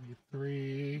forgot I need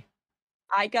 3.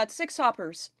 I got 6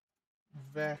 hoppers.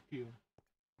 Vacuum.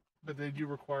 But they do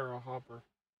require a hopper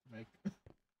to make.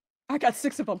 I got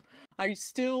 6 of them. I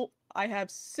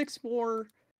have 6 more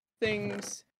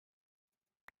things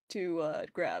to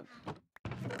grab.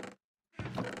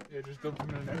 Yeah, just dump them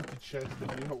in an empty chest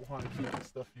if you don't want to keep the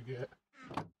stuff you get.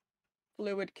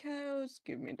 Fluid cows,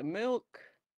 give me the milk.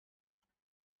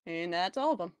 And that's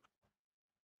all of them.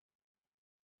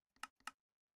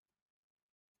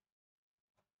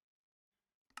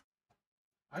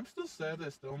 I'm still sad that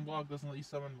Stoneblock doesn't let you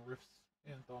summon rifts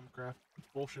in Thaumcraft. It's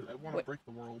bullshit. I want to Wait. break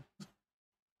the world.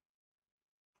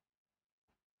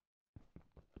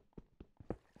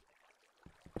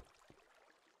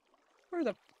 Where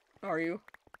the are you?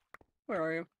 Where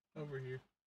are you? Over here.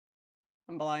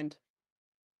 I'm blind.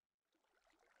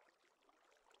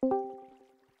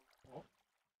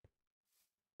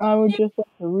 I would just like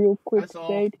a real quick That's all.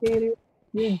 say, Tater,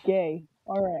 you're gay.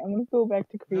 Alright, I'm gonna go back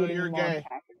to No, creating you're a mod gay.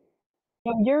 pack.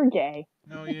 No, you're gay.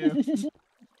 No, you.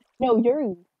 No,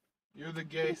 you're You're the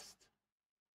gayest.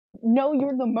 no,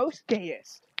 you're the most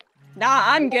gayest. Nah,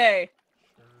 I'm gay.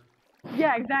 Sure.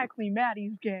 Yeah, exactly.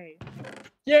 Maddie's gay.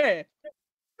 Yeah.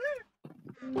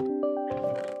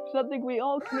 Something we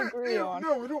all can agree on.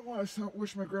 No, I don't want to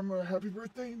wish my grandma a happy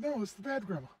birthday. No, it's the bad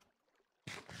grandma.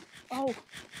 Oh,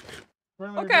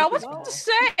 Apparently her Okay, I was birthday's about to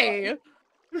tomorrow.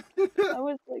 say. I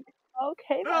was like,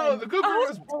 okay No, then. the good I grandma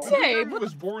was was, gonna say,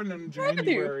 was born in wrong with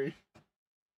you? January.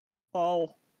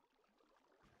 Oh.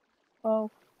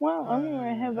 Oh, well, I'm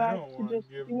gonna head I back don't to want just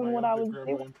to give doing my what I other was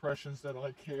grandma doing. impressions that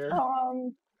I care. Hi.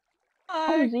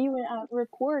 I'm even at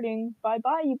recording. Bye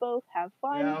bye, you both. Have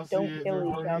fun. Yeah, I'll see Don't you in kill the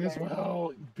each recording as other.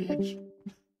 well, bitch.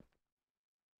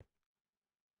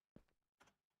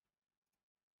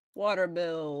 Water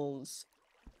bills.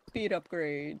 Speed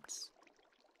upgrades.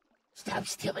 Stop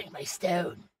stealing my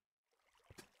stone.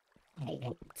 I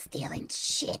ain't stealing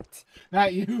shit.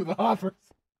 Not you, the hoppers.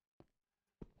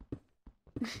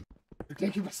 You're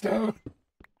taking my stone.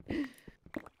 You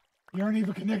aren't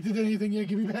even connected to anything yet.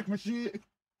 Give me back my shit.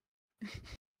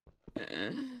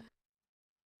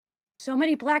 So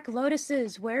many black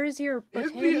lotuses. Where is your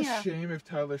It'd be a Botania? shame if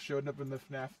Tyler showed up in the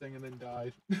FNAF thing and then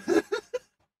died.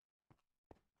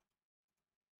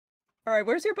 Alright,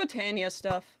 where's your Botania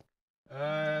stuff?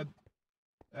 I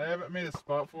haven't made a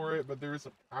spot for it, but there is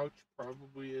a pouch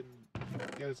probably in. Yeah,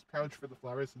 there's a pouch for the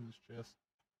flowers in this chest.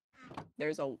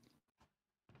 There's a...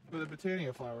 For the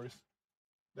Botania flowers.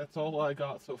 That's all I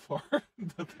got so far.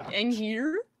 The pouch. In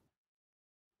here?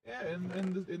 Yeah,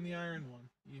 in the iron one.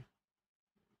 Yeah.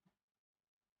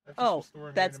 I've just Oh, been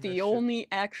storing that's random the ass shit. only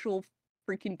actual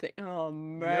freaking thing. Oh, I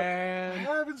man.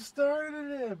 haven't started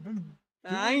it. I've been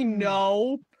I doing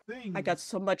know. things. I got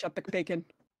so much epic bacon.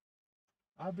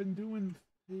 I've been doing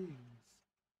things.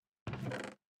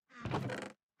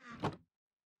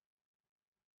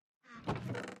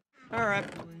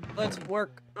 Alright, Doing let's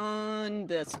work things. on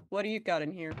this. What do you got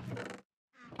in here?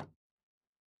 A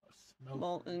smelter.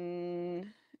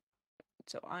 Molten...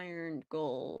 So iron,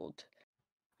 gold.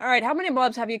 Alright, how many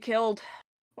mobs have you killed?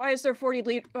 Why is there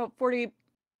 40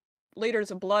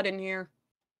 liters of blood in here?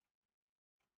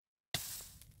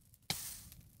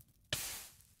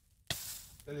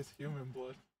 That is human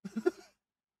blood.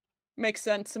 Makes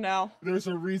sense now. There's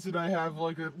a reason I have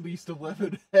like at least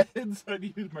 11 heads. I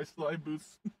needed my slime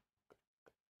boots.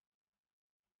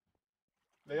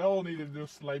 They all needed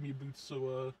those slimy boots,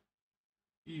 so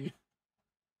yeah.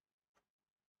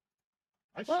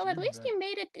 Well, at streamed least that. you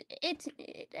made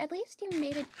it. At least you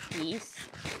made it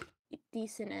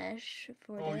decent-ish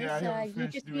for Oh, this. yeah, I haven't You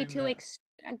finished just doing need to that.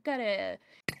 I gotta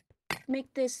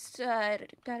make this.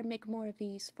 Gotta make more of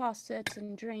these faucets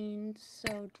and drains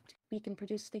so we can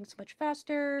produce things much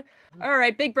faster. All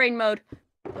right, big brain mode.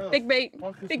 Where the Big brain.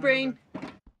 fuck is Big my brain. other-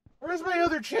 Where's my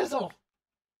other chisel?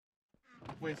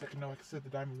 Wait a second, no, I said the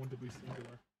diamond one to be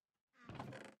singular.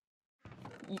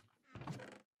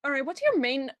 All right, what's your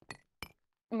main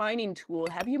mining tool?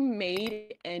 Have you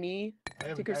made any I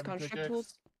have a Tinker's diamond Construct pickaxe.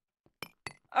 tools?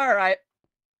 All right.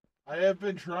 I have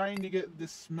been trying to get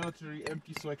this smeltery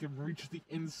empty so I can reach the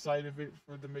inside of it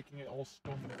for the making it all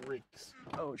stone bricks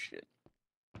Oh shit.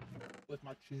 with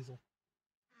my chisel.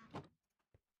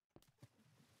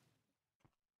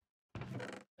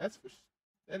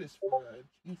 That is for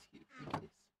chance gift.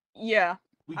 Yeah.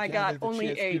 We I gathered got the only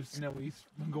chance 8. gifts, Now he's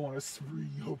going on a spree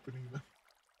opening them.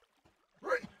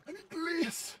 Right, I need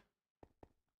glass.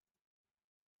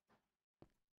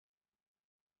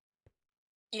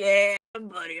 Yeah,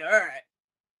 buddy. All right.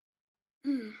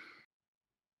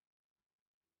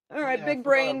 All right, Yeah, I big forgot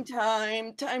brain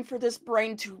time. Time for this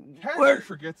brain to Harry work.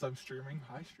 forgets I'm streaming.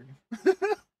 Hi, stream.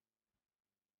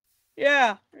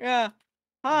 Yeah, yeah.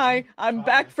 Hi, I'm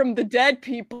back Hi. from the dead,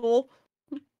 people.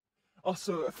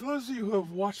 Also, for those of you who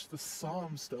have watched the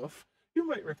Psalm stuff, you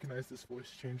might recognize this voice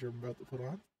changer I'm about to put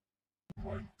on.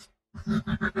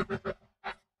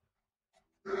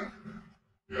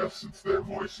 Yes, it's their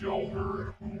voice y'all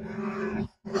heard.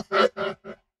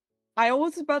 I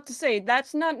was about to say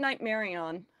that's not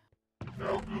Nightmarion.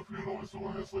 Now, Goofy is the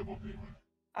one that's labeled demon.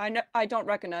 I know I don't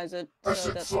recognize it. I So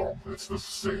said that's Psalm. It's the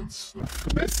Saints.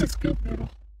 This is good noodle.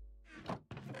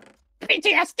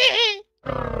 PTSD.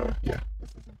 Yeah, this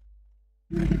is him.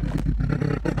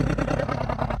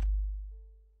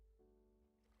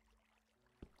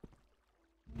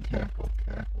 Cackle,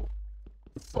 cackle.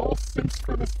 It's all Sims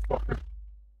for this fucker.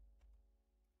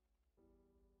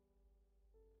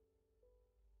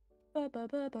 Ba, ba,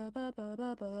 ba, ba, ba, ba,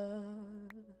 ba, ba.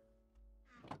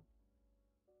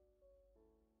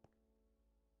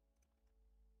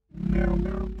 Meow,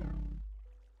 meow, meow.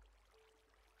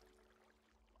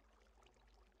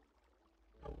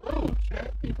 Hello,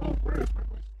 chat people. Where is my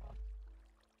voice from?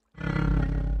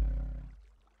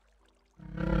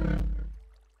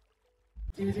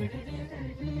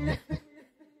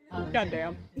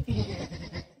 goddamn.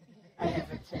 I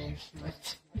have a lives,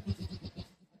 but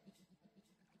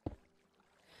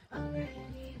I'm ready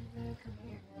to come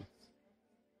here.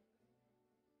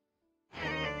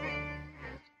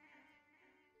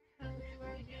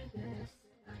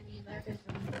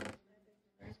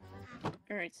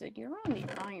 Alright, so you're on the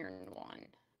iron one.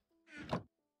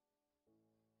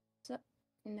 What's up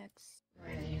next?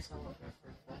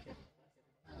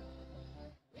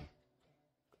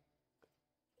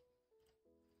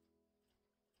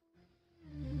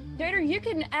 Tater, you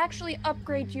can actually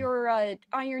upgrade your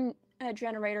iron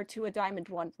generator to a diamond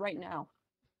one right now.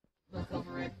 Look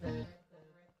over at the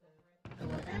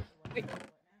what now? Wait.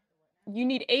 You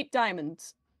need 8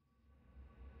 diamonds.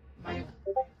 My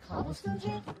cobblestone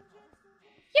gen?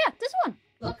 Yeah, this one.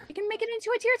 Look. You can make it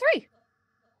into a tier 3.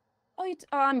 Oh,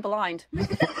 I'm blind.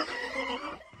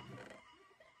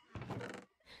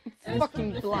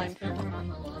 Fucking blind. On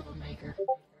the lava maker.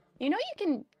 You know you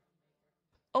can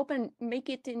make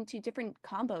it into different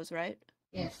combos, right?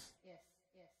 Yes.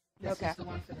 This Okay. is the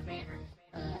one for the main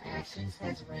actions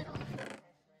has red on it.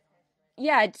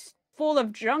 Yeah, it's full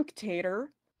of junk,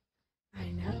 Tater.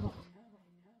 I know.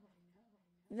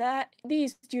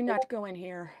 These do not go in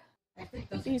here. I think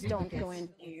those These are don't duplicates. go in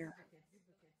here.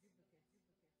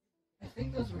 I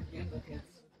think those were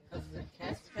duplicates. Because the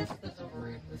cast those over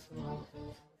in this little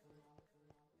hole.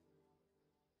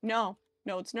 No,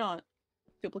 it's not.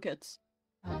 Duplicates.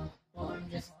 Well,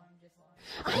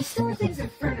 I store things in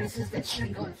furnaces that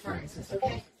shouldn't go in furnaces,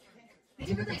 okay? Did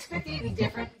you really expect anything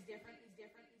different?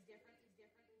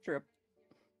 True.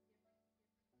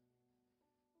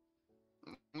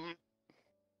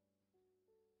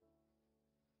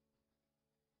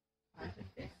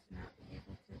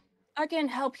 I can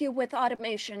help you with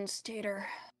automations, Tater.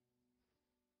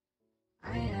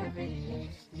 I have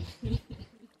ADHD.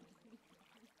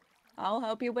 I'll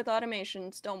help you with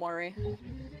automations, don't worry.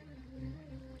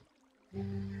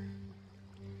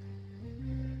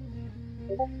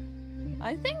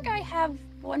 I think I have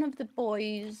one of the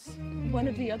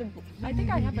other I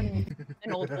think I have an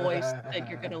old voice that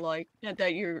you're gonna like,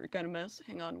 that you're gonna miss.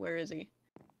 Hang on, where is he?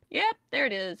 Yep, there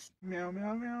it is. Meow,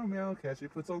 meow, meow, meow. Cassie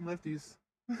puts on lefties.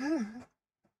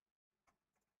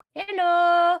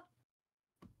 Hello!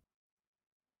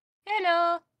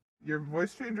 Hello! Your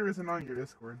voice changer isn't on your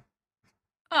Discord.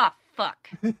 Ah, fuck.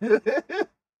 I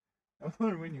was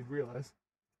wondering when you'd realize.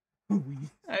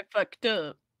 I fucked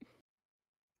up.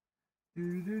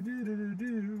 Do, do, do, do, do,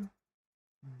 do.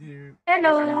 Do.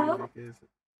 Hello. That's how you make it, is it?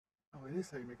 Oh, it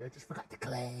is how you make it. I just forgot the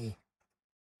clay.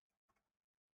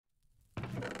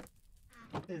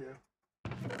 Hello.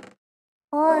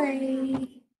 Hi.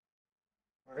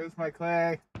 Where's my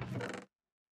clay?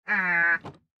 Ah!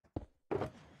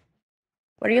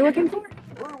 What are you looking for?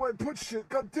 Where do I put shit?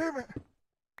 God damn it!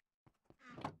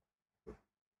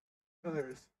 Oh,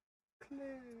 there's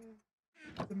clay.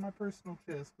 It's in my personal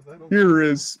chest because I don't. Here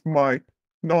is my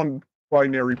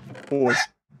non-binary boy.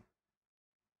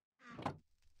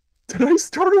 Did I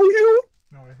startle you?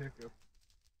 No, I hiccup.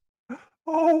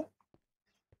 Oh.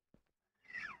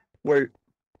 Wait.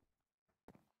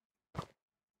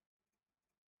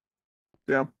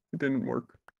 Damn, it didn't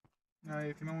work. No,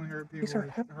 you can only hurt These people. are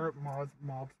heavy. Hurt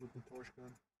mobs with the torch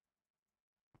gun.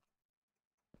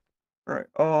 Alright,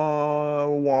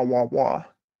 wah.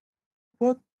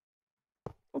 What?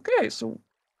 Okay, so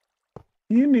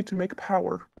you need to make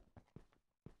power.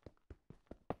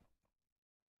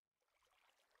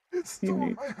 It stole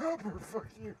my hopper. Fuck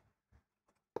you.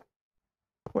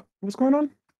 What's going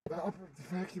on? The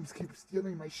vacuums keep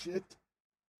stealing my shit.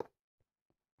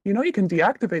 You know you can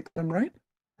deactivate them, right?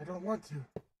 I don't want to.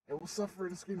 I will suffer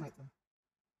and scream at them.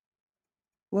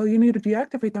 Well, you need to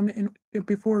deactivate them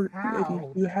before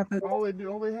How? you have it. All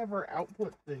they have are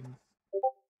output things.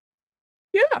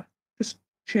 Yeah, just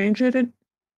change it and.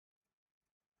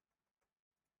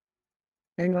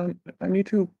 Hang on, I need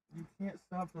to. You can't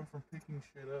stop them from picking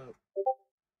shit up.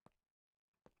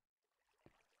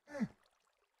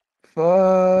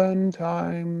 Fun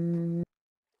time.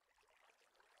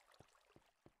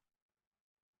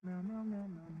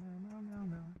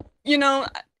 You know,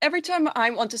 every time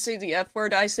I want to say the F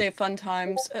word, I say fun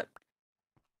times.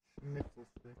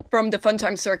 From the Fun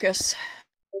Time Circus.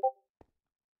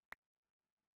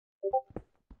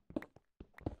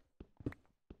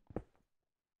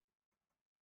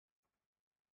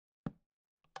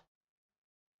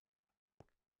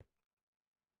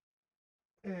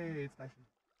 Hey, it's nice.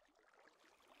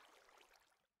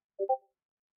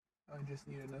 I just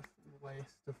need enough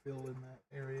waste to fill in that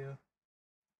area.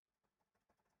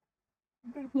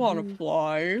 Wanna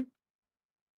fly?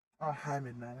 Oh, hi,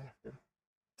 Midnight After.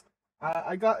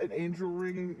 I got an angel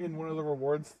ring in one of the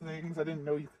rewards things. I didn't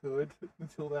know you could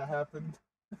until that happened.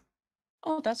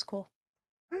 Oh, that's cool.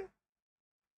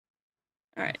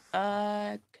 Alright,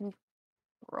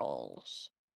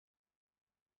 controls.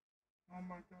 Oh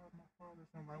my god, my father's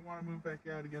home. I want to move back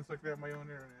out again so I can have my own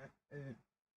internet. And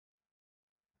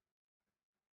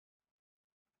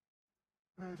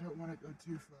I don't want to go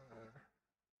too far.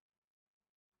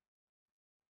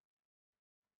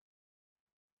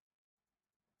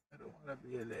 I don't want to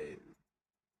be alone.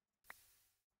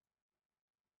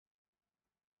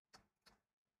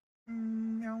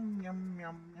 Meow meow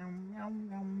meow meow meow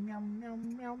meow meow meow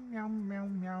meow meow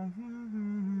meow meow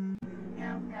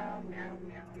meow meow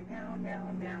meow meow meow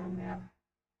meow meow.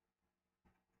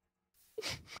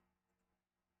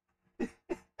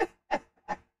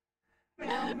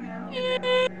 Meow meow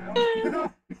meow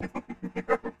meow.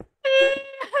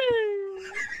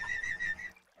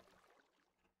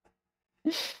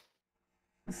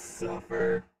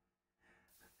 Suffer.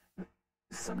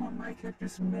 Some of my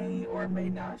characters may or may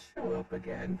not show up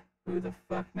again. Who the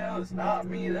fuck knows? Not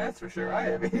me, that's for sure. I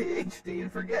have ADHD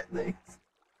and forget things.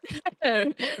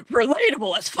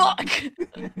 Relatable as fuck!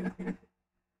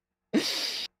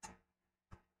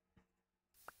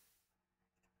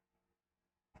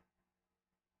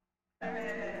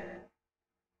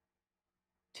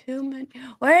 2 many.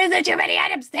 Where are the too many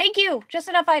items? Thank you! Just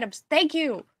enough items. Thank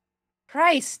you!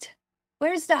 Christ!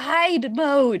 Where's the hide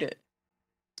mode?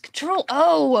 Control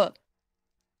O!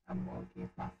 I'm gonna give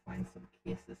my friend some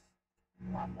kisses.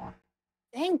 Mama.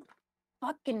 Thank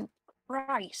fucking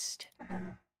Christ.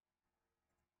 I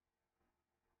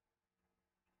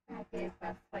gave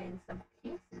my friend some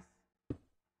kisses.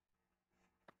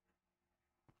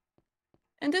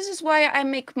 And this is why I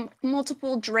make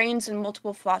multiple drains and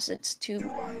multiple faucets to. Do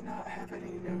I not have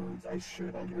any nodes? I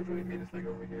should. I literally made this thing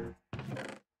over here.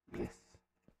 Yes.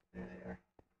 There they are.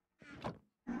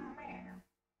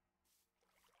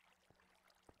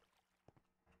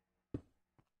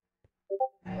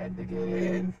 I had to get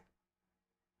in.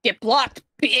 Get blocked,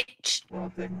 bitch!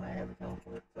 Well, technically I have a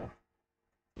teleport, so.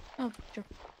 Oh, sure.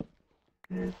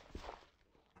 Yeah.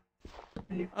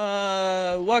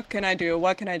 What can I do?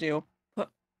 What can I do?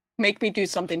 Make me do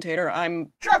something, Tater.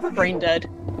 I'm Trapping brain people! dead.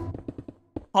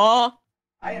 Huh?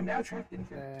 I am now trapped in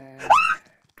here.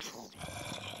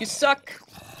 You suck.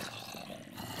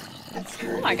 That's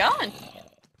Oh my god.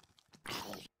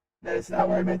 That is not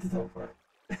where I meant to teleport.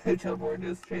 Teleport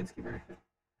is Transkeeper.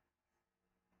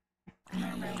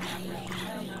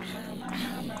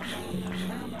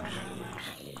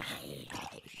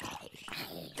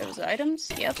 Those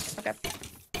items? Yep, okay.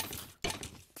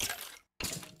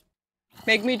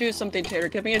 Make me do something, Tater.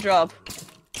 Give me a job.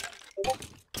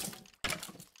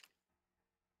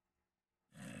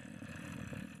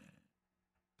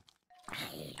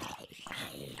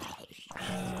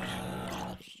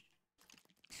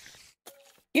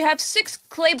 You have 6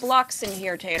 clay blocks in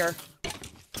here, Tater.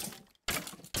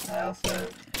 I also,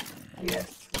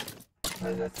 yes,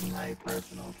 but that's my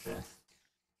personal chest.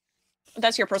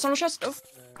 That's your personal chest? Oh,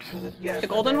 Yeah, the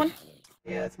golden one?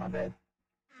 Yeah, that's my bed.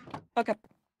 Okay.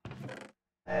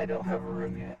 I don't have a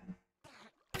room yet.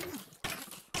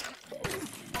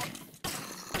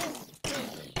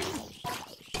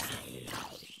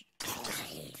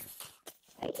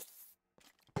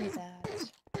 Do that.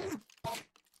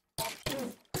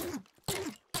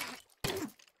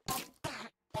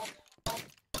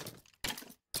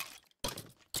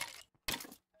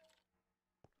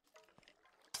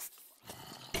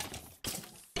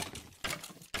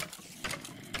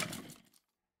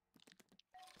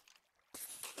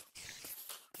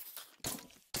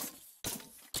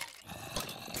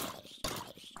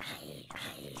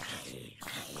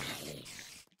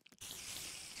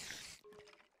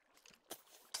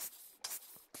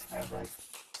 I have like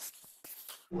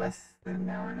less than an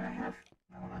hour and a half.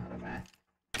 I don't know how to math.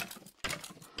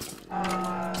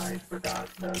 I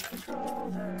forgot the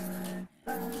controller.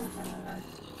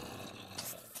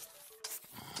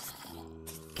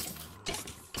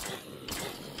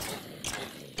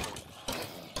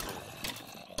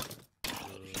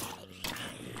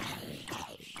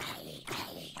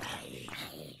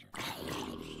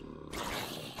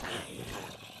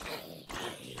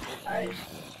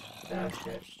 Oh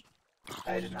shit.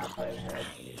 I did not play ahead.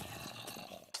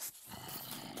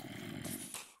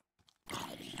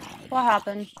 What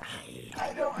happened?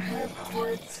 I don't have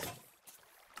quartz.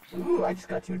 Ooh, I just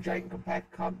got 2 giant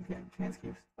compact chance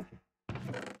cubes. Okay.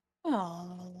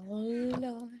 Oh,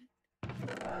 Lord.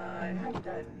 I have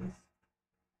diamonds.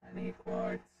 I need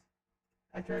quartz.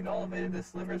 I turned all of it into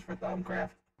slivers for Thumbcraft.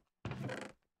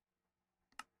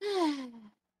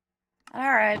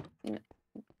 All right. I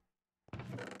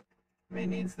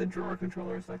mean, it needs the drawer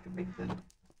controller so I can make the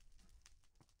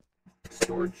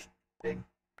storage thing.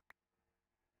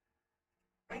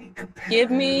 I need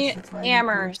Give me comparators, that's why I need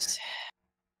hammers.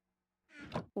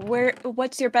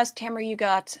 What's your best hammer you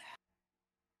got?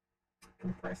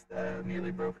 compressed,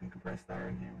 nearly broken compressed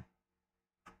iron hammer.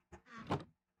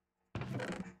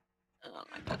 Oh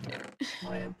my god, damn it.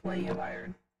 I have plenty of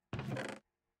iron.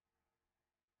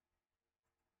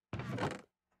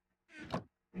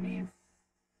 We need.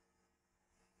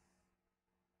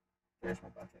 There's my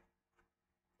bucket.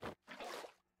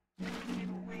 We need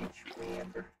a wage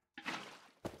amber.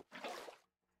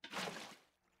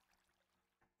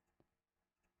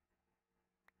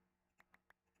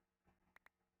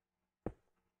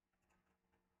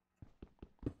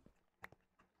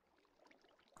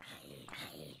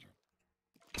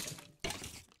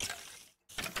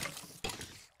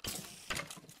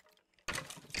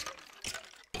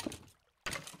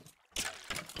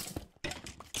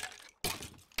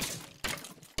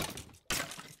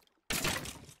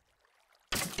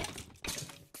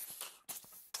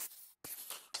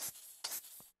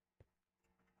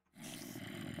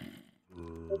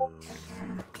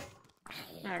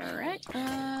 Alright,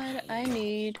 I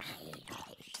need...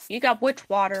 You got witch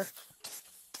water.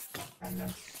 I know.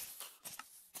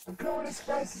 I'm going as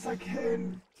fast as I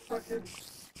can. Fucking.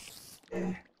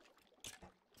 Eh.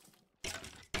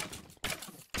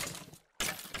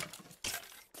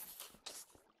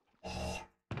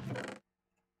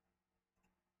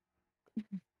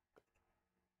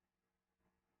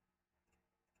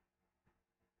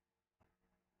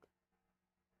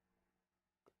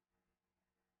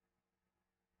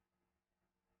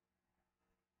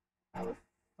 How the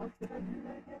fuck did I do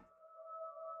that again?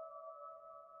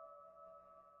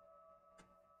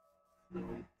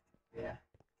 Fluid. Yeah.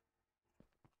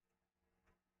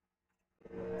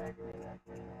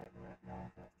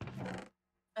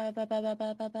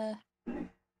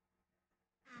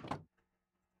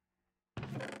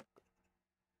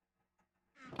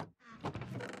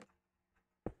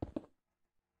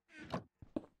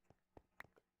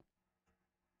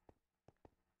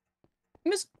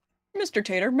 Mr.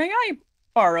 Tater, may I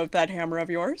borrow that hammer of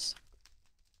yours?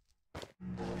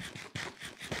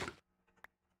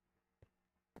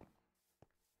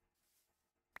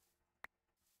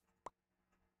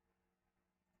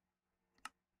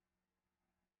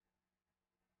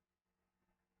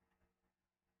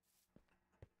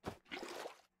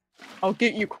 I'll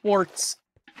get you quartz.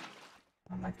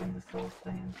 I'm making the soul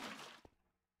stand.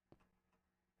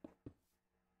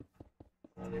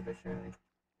 Slowly but surely.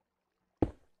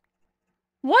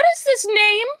 What is this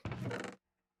name?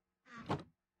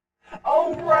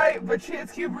 Oh, right, but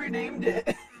Chance Cube renamed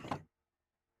it.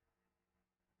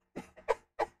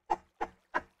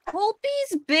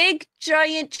 Holby's big,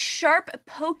 giant, sharp,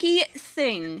 pokey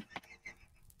thing.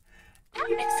 How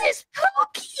is this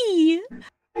pokey?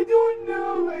 I don't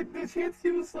know. The Chance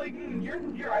Cube was like,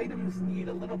 your items need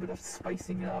a little bit of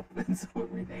spicing up, and so it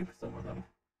renamed some of them.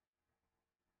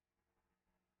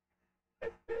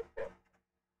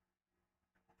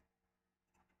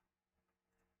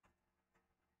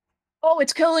 Oh,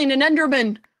 it's killing an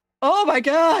Enderman! Oh my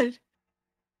god!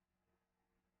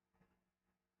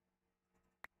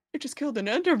 It just killed an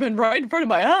Enderman right in front of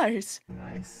my eyes!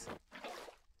 Nice.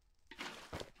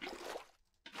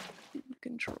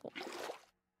 Control.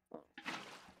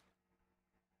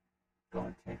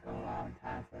 Gonna take a long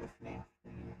time for this next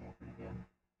thing to happen again.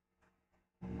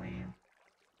 Man.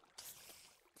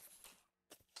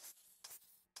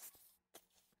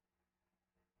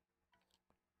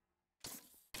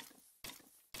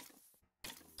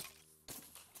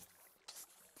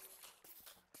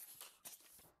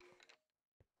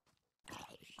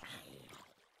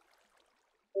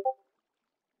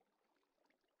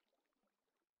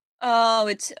 Oh,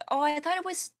 it's... Oh, I thought it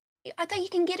was... I thought you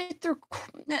can get it through...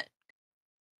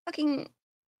 fucking...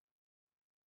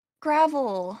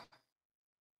 gravel.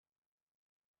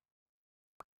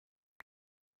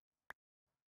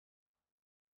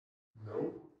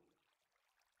 Nope.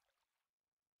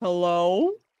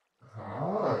 Hello?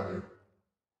 Hi.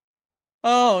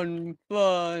 Oh,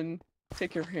 fun.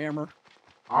 Take your hammer.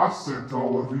 I sent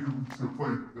all of you to play,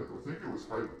 I think it was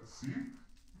hide and seek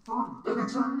for an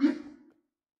eternity.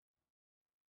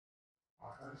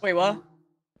 Wait, what?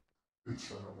 It's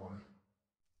shut up on it.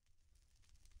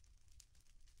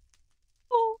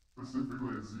 Oh.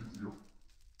 Specifically Ezekiel.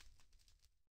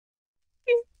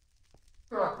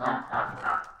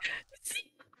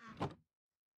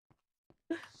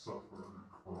 Suffer and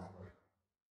cry.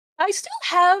 I still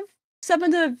have some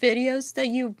of the videos that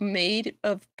you made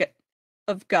of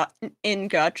of in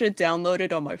Gacha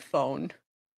downloaded on my phone.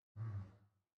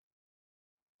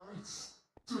 Nice.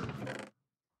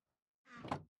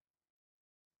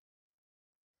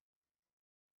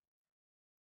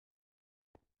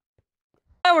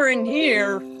 Now we're in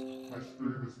here. My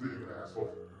stream is being an asshole.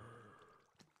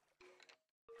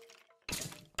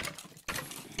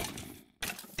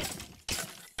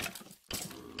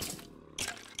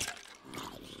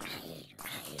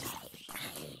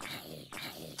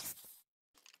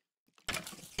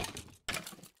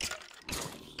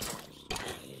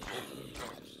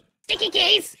 Sticky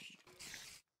keys!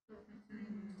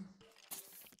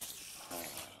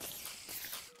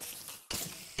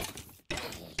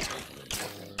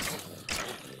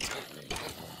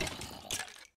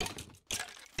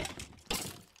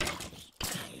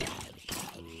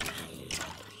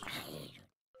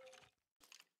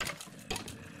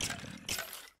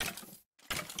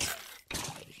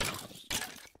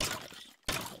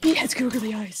 He has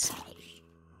googly eyes.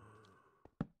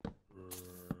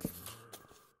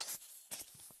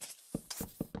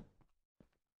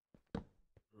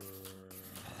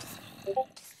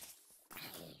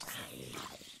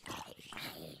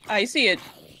 I see it.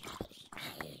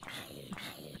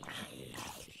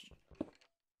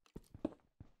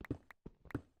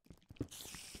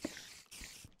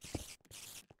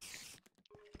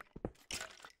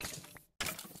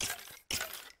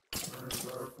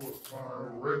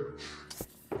 Wrench.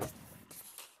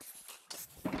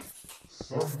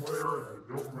 Somewhere, and I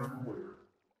don't remember where.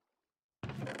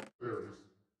 There it is.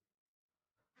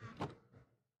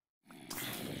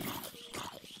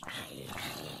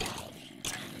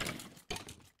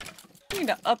 I need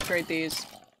to upgrade these.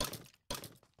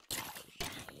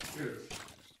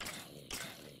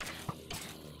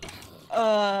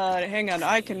 Hang on.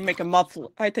 I can make a muffler.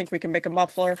 I think we can make a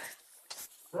muffler.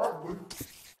 Probably.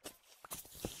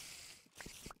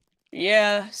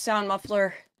 Yeah, sound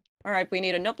muffler. Alright, we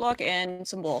need a nut block and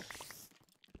some wool.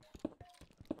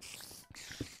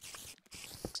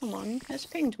 Someone has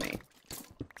pinged me.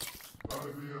 Not at the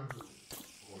end.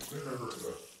 Well, I think I heard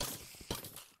that.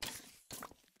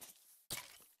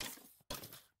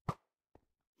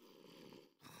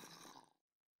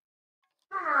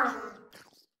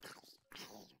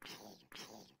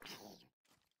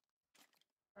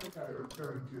 I got her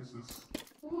parent kisses.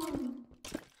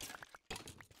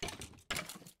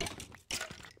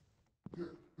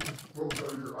 Close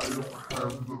out here. I don't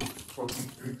have the fucking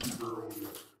pinky girl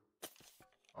yet.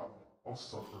 I'll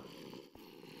suffer.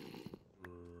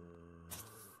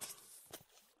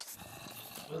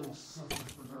 I will suffer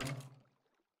for now.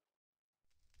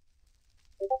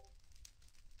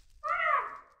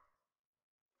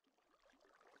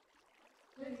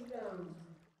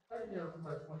 I know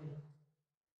my point.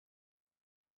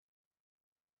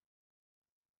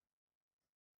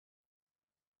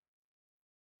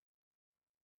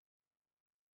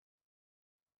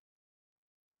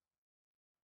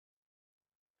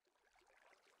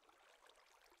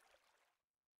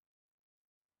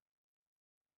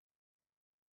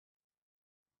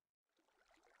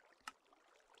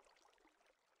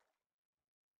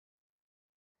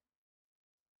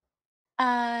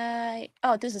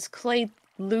 Oh, this is clay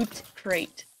loot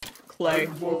crate. Clay.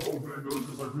 I love opening those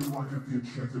because I really want to get the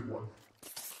enchanted one.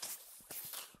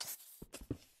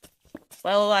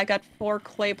 Well, I got 4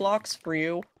 clay blocks for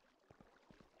you.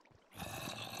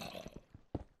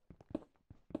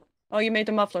 Oh, you made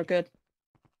the muffler, good.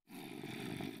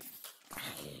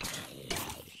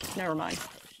 Never mind.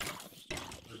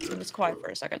 It was quiet for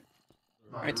a second.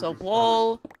 Alright, so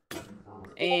wool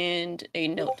and a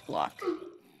note block.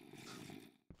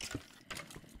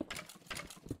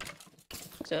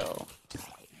 So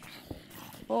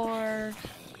 4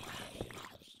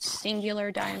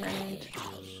 singular diamond.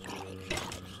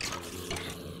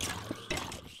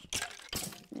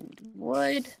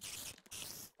 Wood.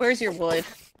 Where's your wood?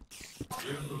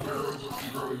 In the barrels of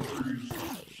the growing trees.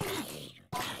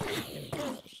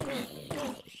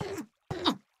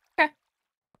 Okay.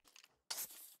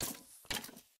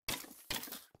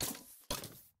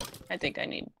 I think I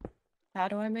need... How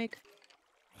do I make?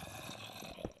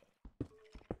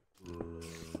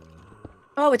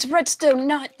 Oh, it's redstone,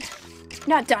 not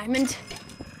diamond.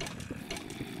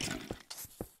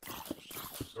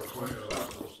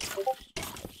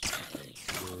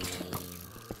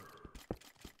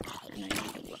 And I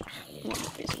need a wood. One more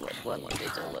piece of wood. One more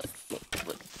piece of wood.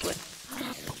 Wood.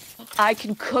 I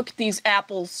can cook these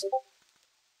apples.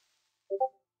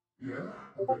 Yeah?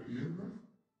 Have I eaten them?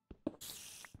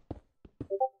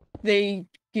 They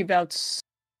give out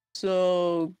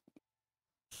so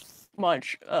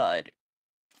much,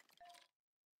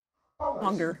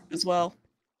 hunger as well.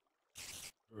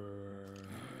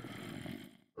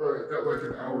 Alright, got like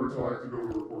an hour till I have to go to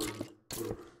recording.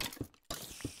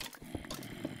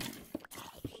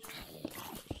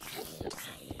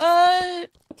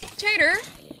 Tater.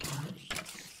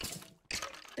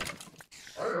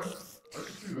 I am. I can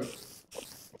see that.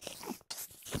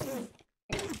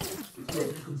 It's that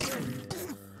you can see me.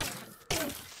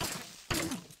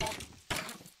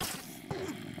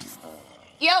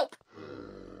 Yelp.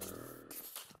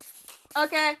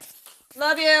 Okay.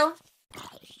 Love you.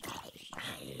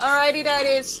 Alrighty,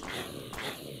 daddies.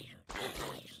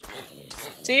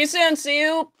 See you soon. See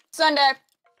you Sunday.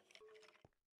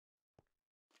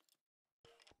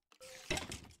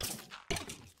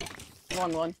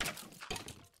 One.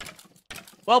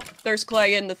 Well, there's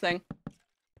Clay in the thing.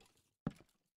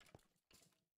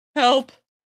 Help.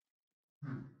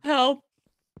 Help.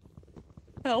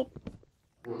 Help.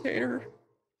 Tater.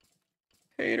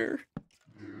 Tater.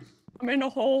 I'm in a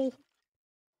hole.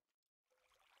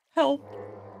 Help.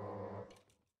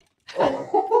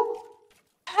 Help.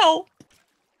 Help.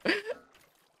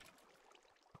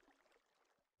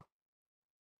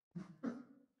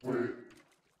 Wait.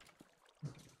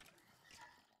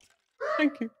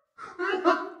 Thank you.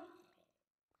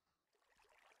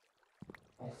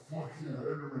 Oh fuck yeah,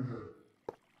 Enderman head.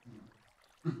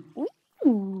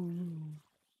 Ooh.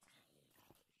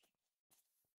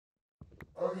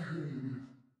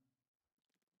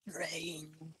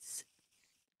 Brains.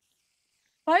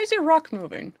 Why is your rock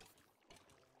moving?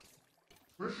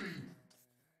 Oh,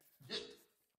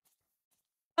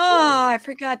 I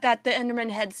forgot that the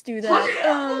Enderman heads do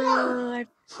that.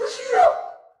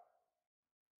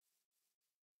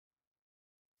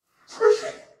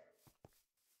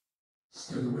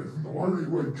 Stay away from the water, you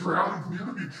would drown. You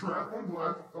would be trapped on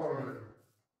black.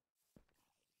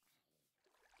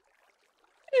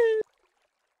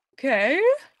 Okay.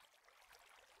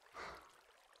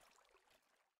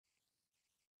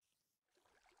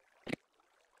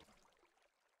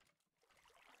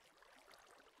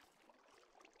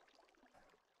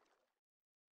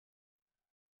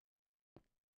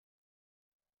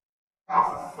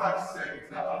 Oh, for fuck's sake,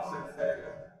 that upsets head.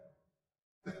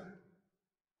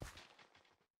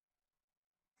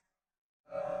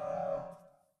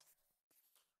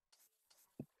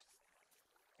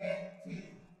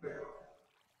 Anti-barrel.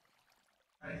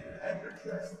 I need an ender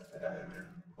chest, a diamond,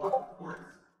 block of quartz,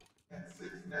 and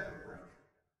 6 nether brick.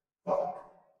 Fuck.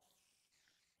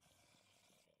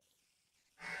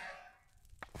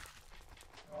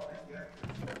 Oh, yeah.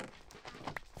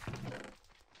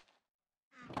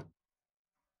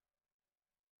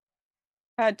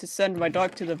 I had to send my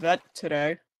dog to the vet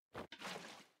today.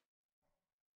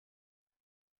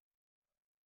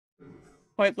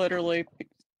 Quite literally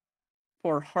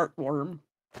for heartworm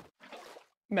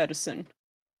medicine.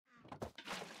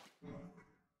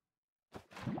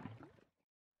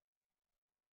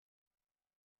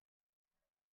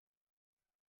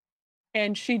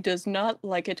 And she does not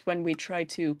like it when we try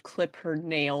to clip her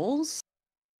nails.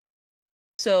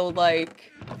 So,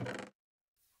 like,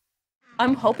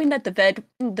 I'm hoping that the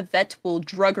vet will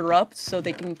drug her up so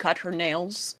they can cut her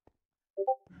nails.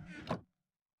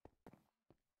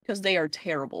 Because they are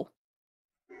terrible.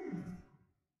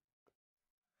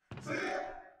 So, yeah.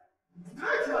 Did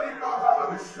I tell you about how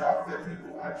I was shocked that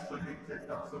people actually make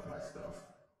TikToks of my stuff?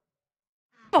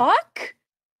 Fuck?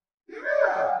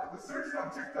 Yeah! The search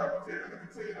on TikTok, Tater the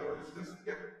Potato, is just...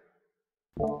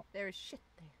 There's shit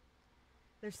there.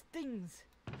 There's things.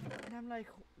 And I'm like,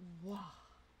 wow.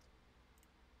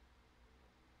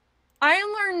 I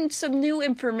learned some new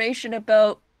information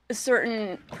about a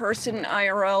certain person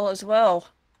IRL as well.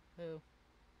 Who?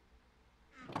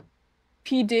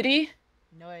 P. Diddy.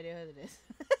 No idea who that is.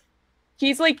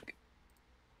 He's like...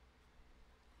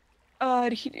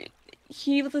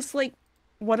 he was like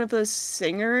one of the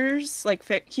singers. Like,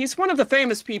 he's one of the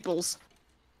famous peoples.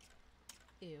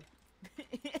 Ew.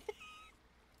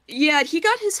 Yeah, he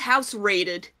got his house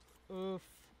raided. Oof.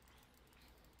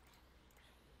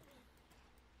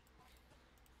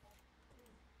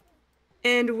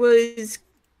 And was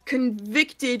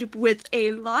convicted with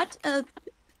a lot of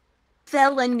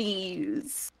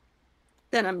felonies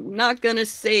that I'm not gonna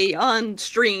say on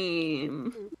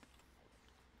stream.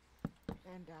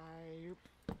 And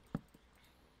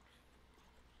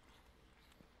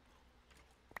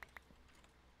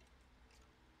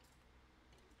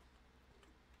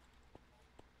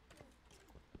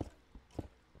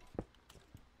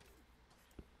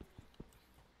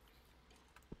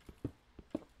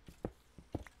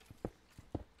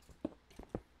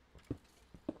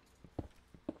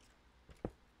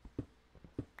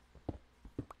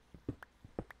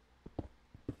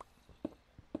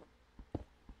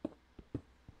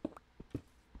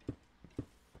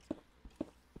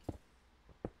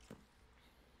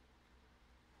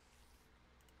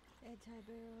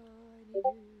anti-barrel, I need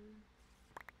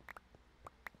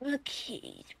you.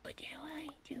 Okay, what do I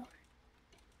do?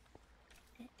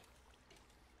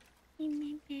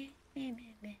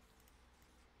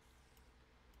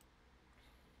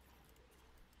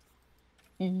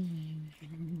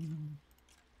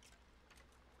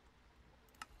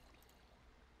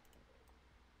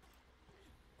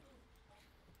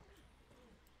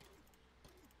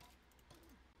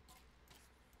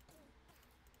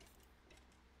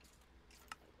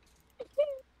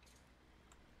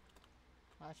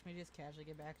 Watch me just casually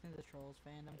get back into the Trolls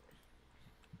fandom.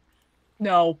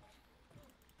 No.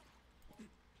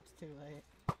 It's too late.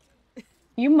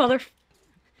 You mother.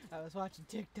 I was watching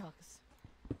TikToks,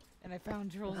 and I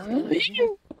found Trolls. I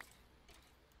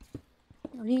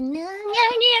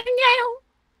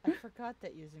forgot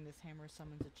that using this hammer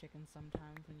summons a chicken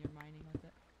sometimes when you're mining with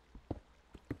it.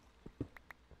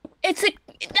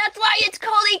 That's why it's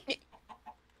called a...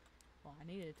 Well, I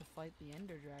needed to fight the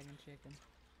Ender Dragon chicken.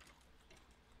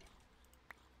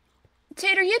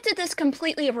 Tater, you did this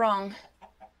completely wrong.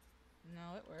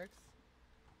 No, it works.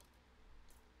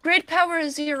 Grid power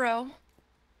is 0.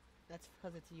 That's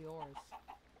because it's yours.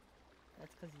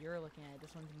 That's because you're looking at it.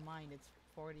 This one's mine. It's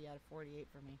 40 out of 48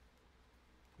 for me.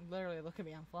 Literally, look at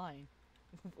me. I'm flying.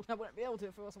 I wouldn't be able to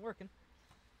if it wasn't working.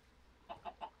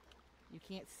 You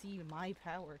can't see my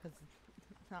power because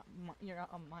it's not. You're not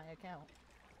on my account.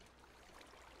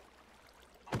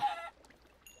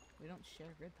 We don't share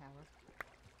grid power.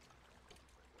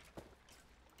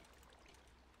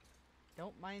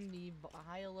 Don't mind the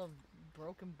pile of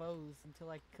broken bows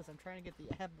until because I'm trying to get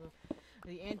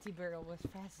the anti-barrel as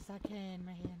fast as I can,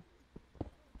 man.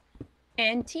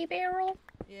 Anti-barrel?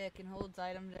 Yeah, it can hold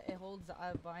items. It holds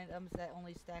items that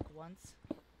only stack once.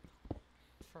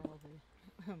 For all the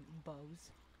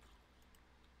bows.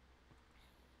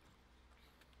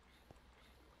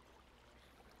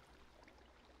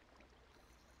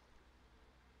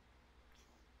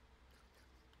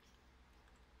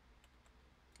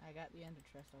 I got the ender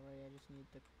chest already. I just need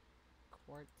the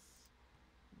quartz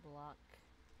block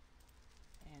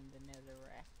and the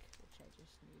netherrack, which I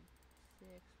just need 6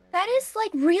 right That now. is,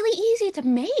 like, really easy to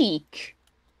make.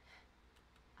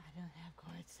 I don't have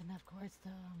enough quartz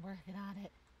though. I'm working on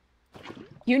it.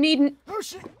 You need... Oh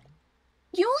shit!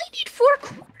 You only need 4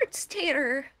 quartz,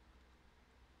 Tater.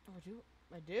 Oh,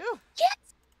 I do?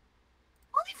 Yes!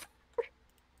 Only 4.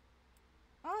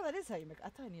 Oh, that is how you make. I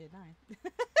thought I needed 9.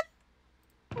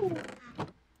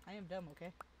 I am dumb,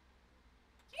 okay?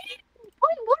 You need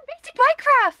one basic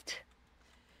Minecraft.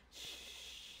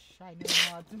 Shh, I know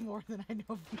mods more than I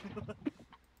know people.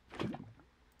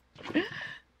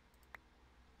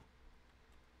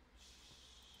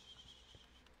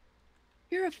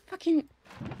 You're a fucking...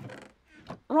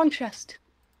 Wrong chest.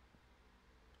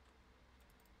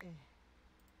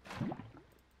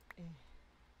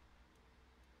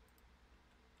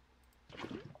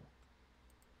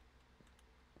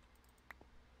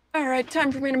 Alright,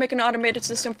 time for me to make an automated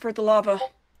system for the lava.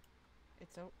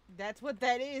 That's what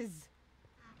that is!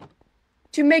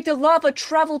 To make the lava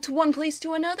travel to one place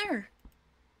to another.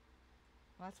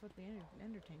 Well, that's what the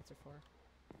ender tanks are for.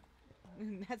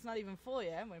 That's not even full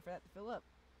yet. I'm waiting for that to fill up.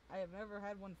 I have never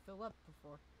had one fill up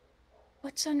before.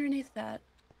 What's underneath that?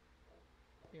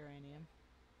 Uranium.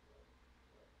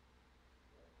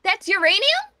 That's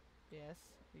uranium? Yes,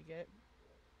 you get...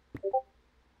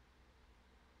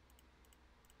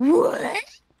 What?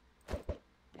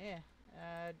 Yeah,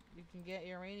 you can get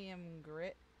uranium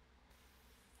grit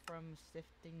from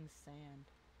sifting sand.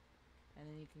 And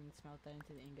then you can smelt that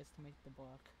into the ingots to make the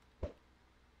block.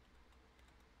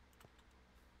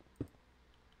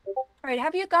 Alright,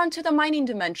 have you gone to the mining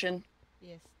dimension?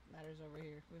 Yes, ladder's over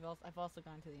here. I've also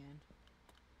gone to the end.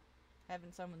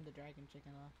 Haven't summoned the dragon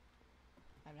chicken though.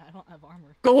 I mean, I don't have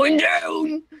armor. Going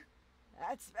down!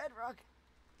 That's bedrock.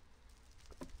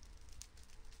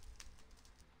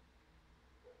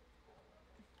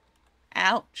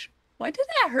 Ouch. Why did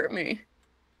that hurt me?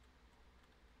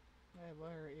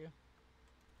 What hurt you?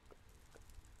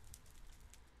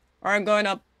 Alright, I'm going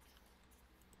up.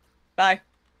 Bye.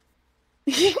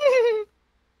 Yay,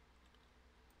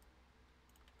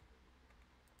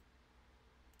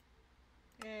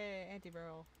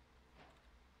 anti-barrel.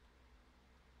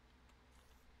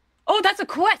 Oh, that's a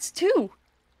quest too!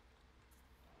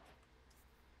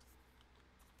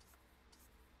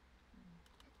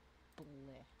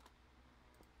 Bleh.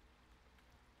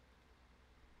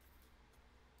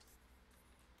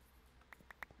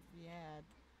 Yeah.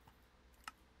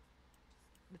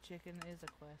 The chicken is a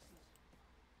quest.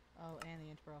 Oh, and the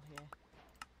anti-barrel, yeah.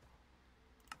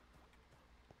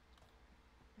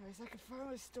 Anyways, I can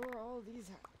finally store all these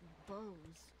bows.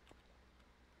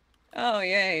 Oh,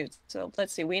 yay. So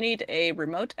let's see. We need a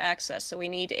remote access. So we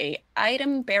need a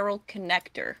item barrel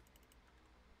connector.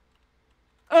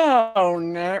 Oh,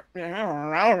 no.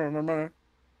 I don't remember.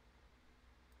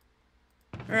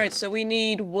 Alright, so we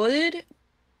need wood,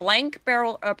 blank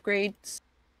barrel upgrades,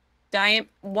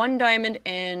 1 diamond,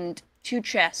 and 2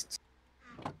 chests.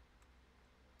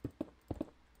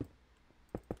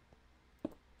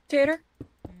 Tater?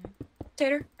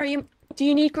 Tater, do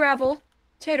you need gravel?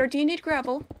 Tater, do you need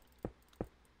gravel?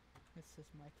 This is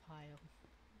my pile.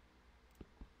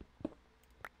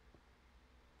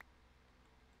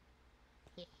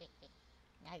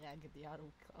 I gotta get the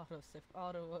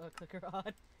auto clicker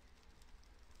on.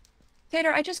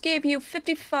 Tater, I just gave you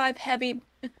 55 heavy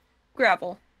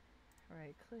gravel.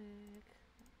 Right click.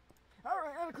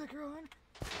 Alright, auto clicker on.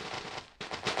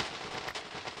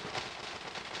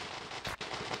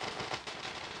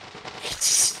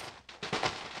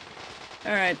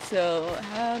 Alright, so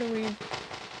how do we...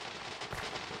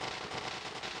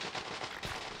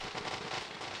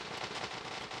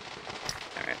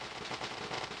 Alright.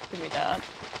 Give me that.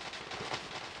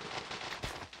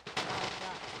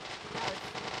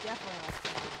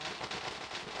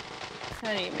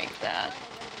 How do you make that?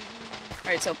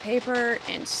 Alright, so paper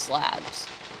and slabs.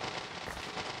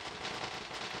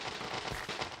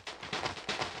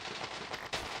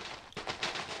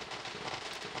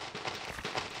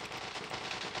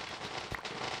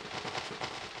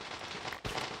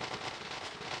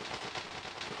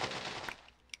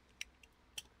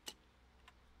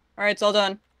 Alright, it's all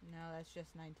done. No, that's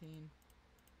just 19.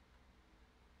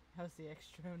 That was the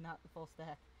extra, not the full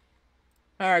stack.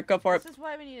 Alright, go for it. This is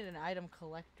why we needed an item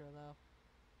collector, though.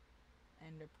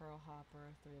 Ender pearl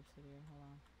hopper, 3 obsidian, hold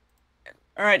on.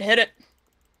 Alright, hit it.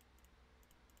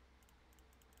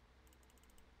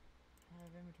 I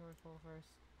have inventory full first.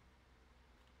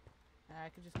 I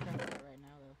could just craft it right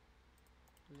now, though.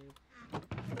 Loop.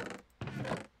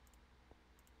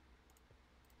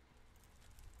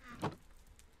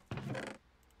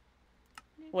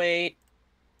 Wait.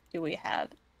 Do we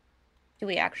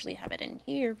actually have it in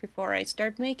here before I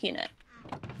start making it?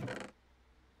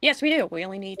 Yes, we do. We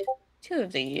only need 2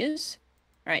 of these.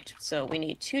 Right, so we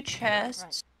need 2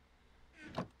 chests.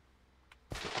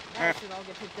 That should all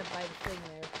get picked up by the thing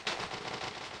there.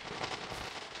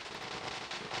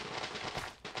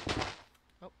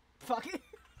 Oh, fuck it.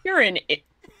 You're in it.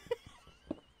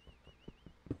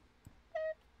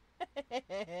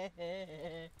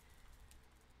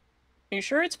 Are you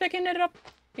sure it's picking it up?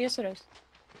 Yes, it is.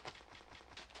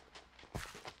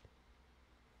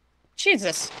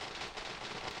 Jesus.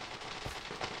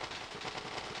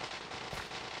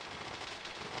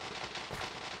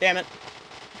 Damn it.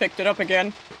 Picked it up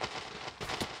again.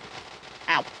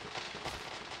 Ow.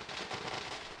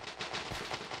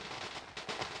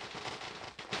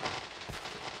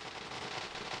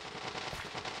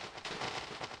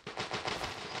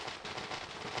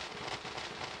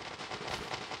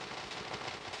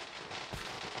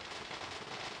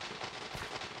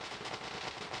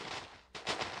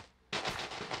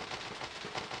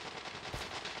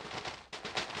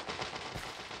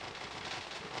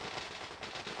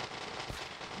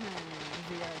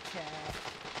 VR chat.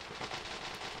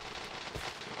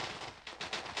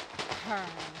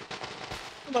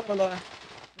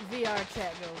 VR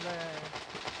chat go there.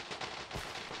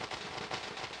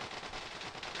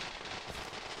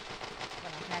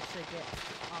 But I can actually get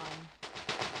on.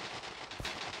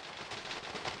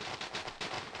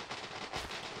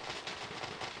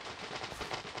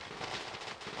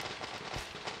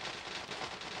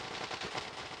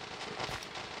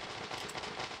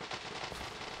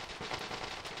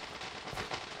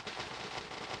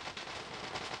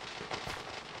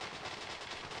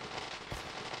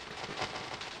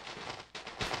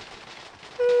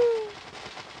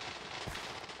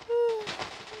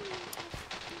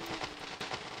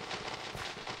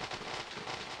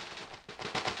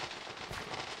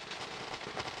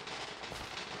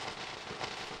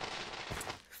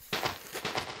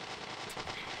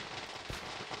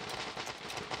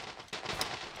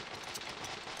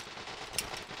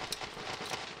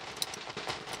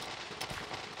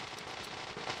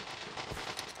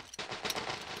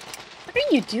 What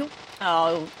are you doing?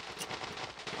 Oh.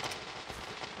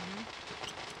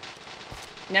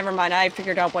 Never mind, I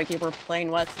figured out what you were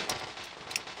playing with.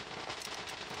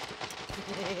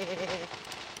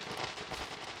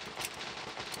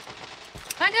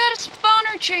 I got a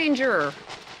spawner changer!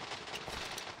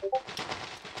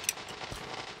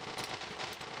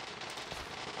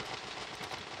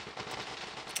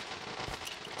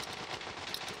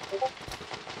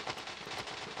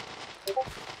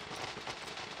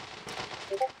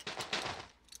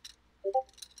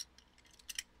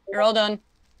 You're all done.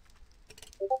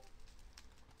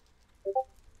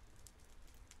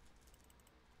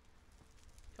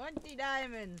 $20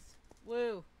 diamonds.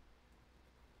 Woo.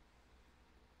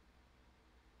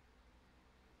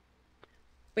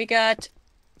 We got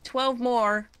 12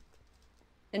 more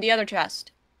in the other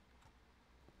chest.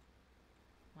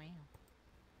 Wow.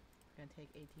 Gonna take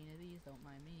 18 of these, don't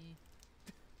mind me.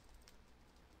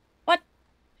 What?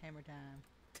 Hammer time.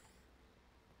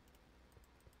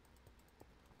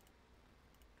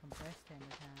 Compressed hammer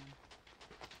time.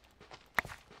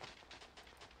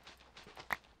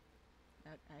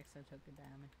 Oh, I accidentally took the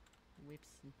diamond.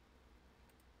 Whipsy.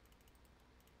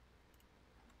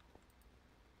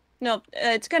 No,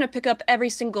 it's gonna pick up every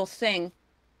single thing.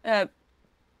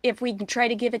 If we try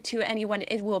to give it to anyone,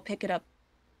 it will pick it up.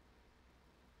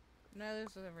 No,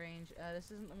 there's a range.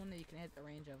 This isn't the one that you can hit the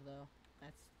range of, though.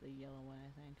 That's the yellow one, I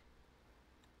think.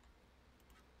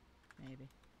 Maybe.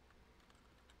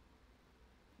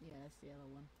 Yeah, that's the yellow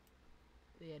one.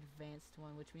 The advanced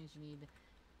one, which means you need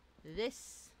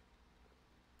this.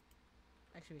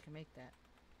 Actually, we can make that.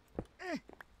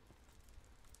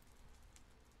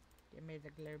 Give me the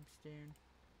globestone.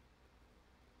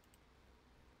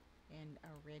 And a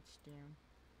redstone.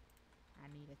 I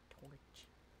need a torch.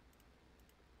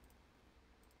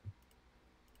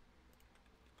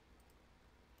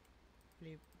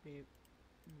 Bloop, bloop,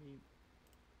 bloop,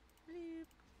 bloop.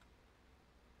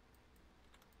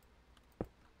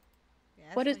 Yeah,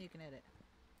 that's What the is- one you can edit.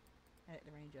 Edit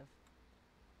the range of.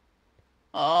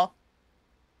 Oh.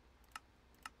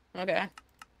 Okay.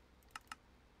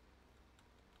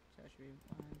 So it should be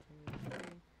 1, 2,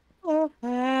 3. Oh,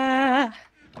 ah.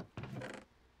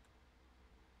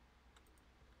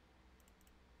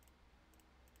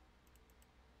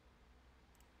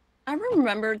 I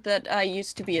remember that I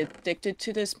used to be addicted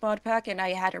to this mod pack and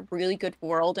I had a really good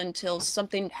world until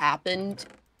something happened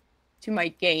to my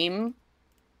game.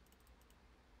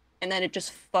 And then it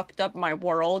just fucked up my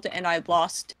world and I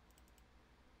lost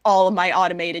all of my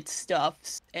automated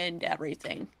stuffs and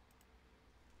everything.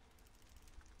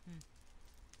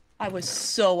 I was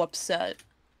so upset.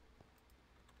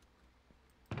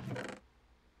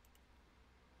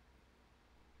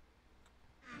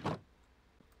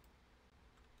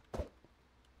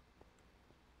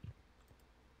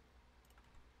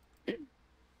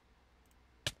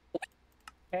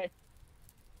 Okay.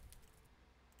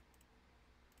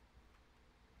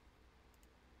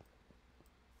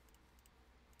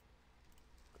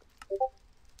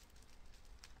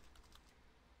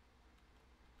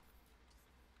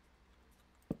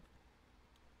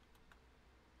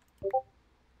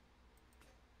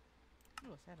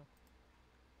 Oh, saddle.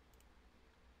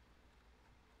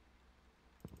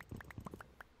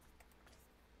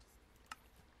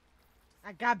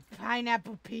 I got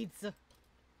pineapple pizza.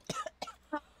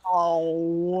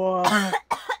 Oh.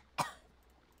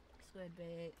 Squid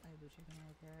bait. I wish you can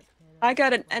have that. I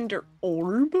got an ender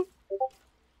orb.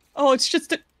 Oh, it's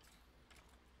just a...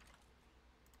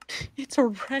 It's a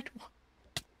red one.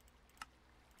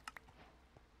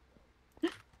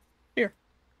 Here.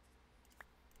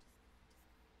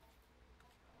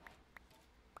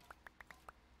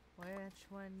 Which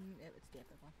one? It's the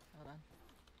epic one. Hold on.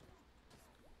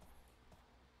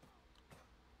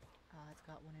 It's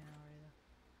got one in already though.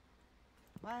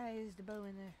 Why is the bow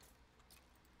in there?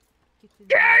 Get the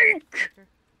Jake!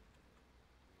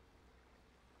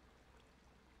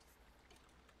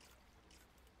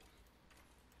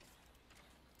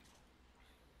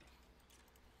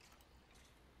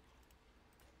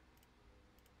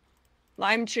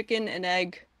 Lime chicken and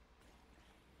egg.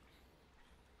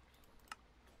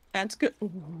 That's good.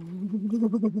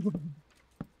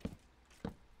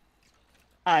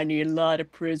 I need a lot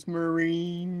of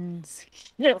prismarines.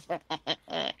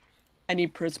 I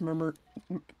need prismarines?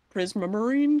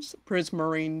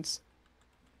 Prismarines.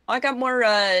 I got more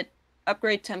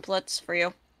upgrade templates for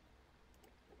you.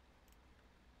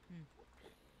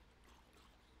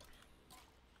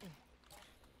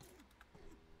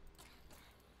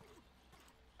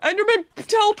 Enderman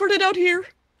teleported out here.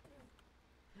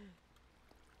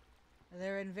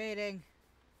 They're invading.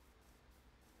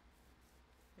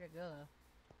 Where'd it go though?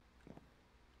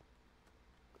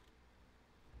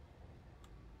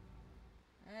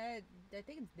 I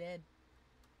think it's dead.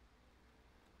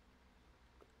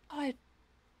 I...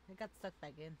 It got stuck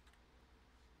back in.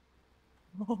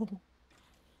 Oh.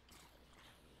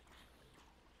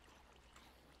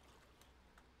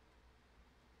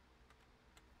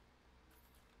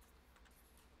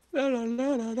 La, la,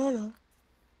 la, la, la, la.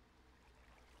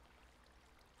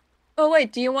 Oh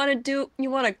wait, you want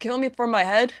to kill me for my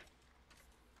head?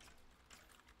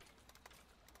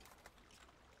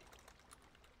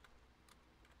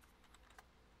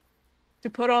 to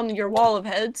put on your wall of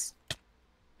heads.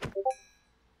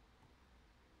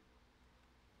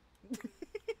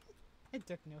 It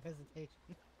took no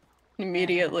hesitation.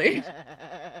 Immediately.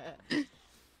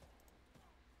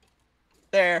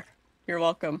 There. You're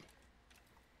welcome.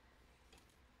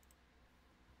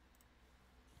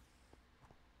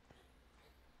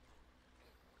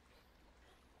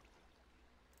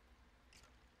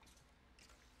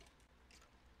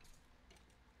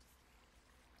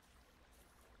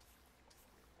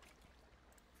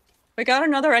 We got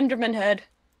another Enderman head.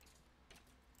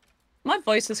 My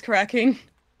voice is cracking.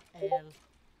 L.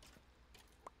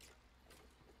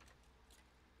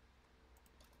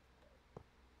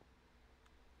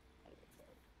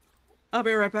 I'll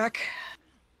be right back.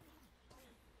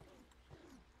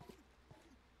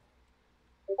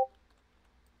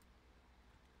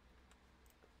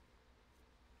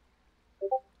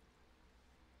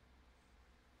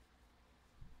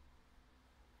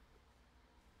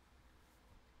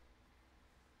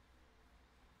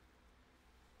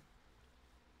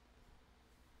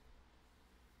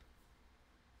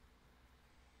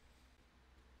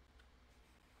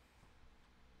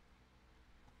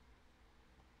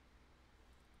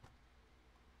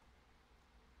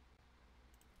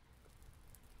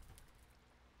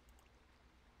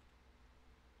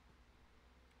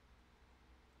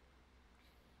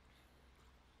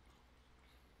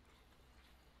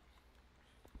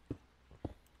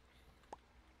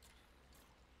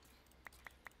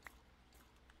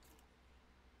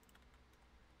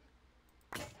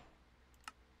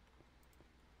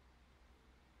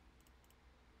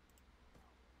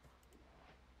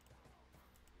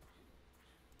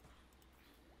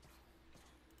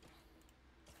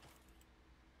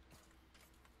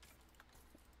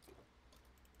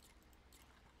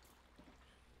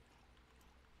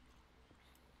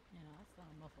 That's not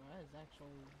a muffler, that is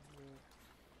actually wool.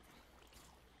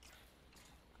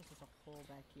 This is a hole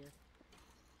back here.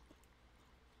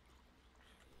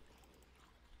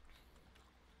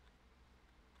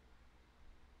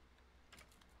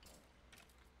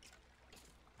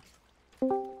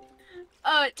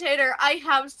 Tater, I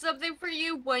have something for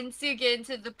you once you get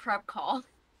into the prep call.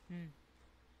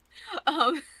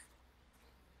 I'm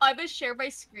gonna share my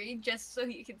screen just so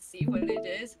you can see what it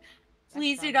is.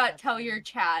 Please do not tell your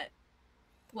chat.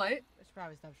 What? It's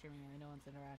probably stop streaming. I know it's interactive.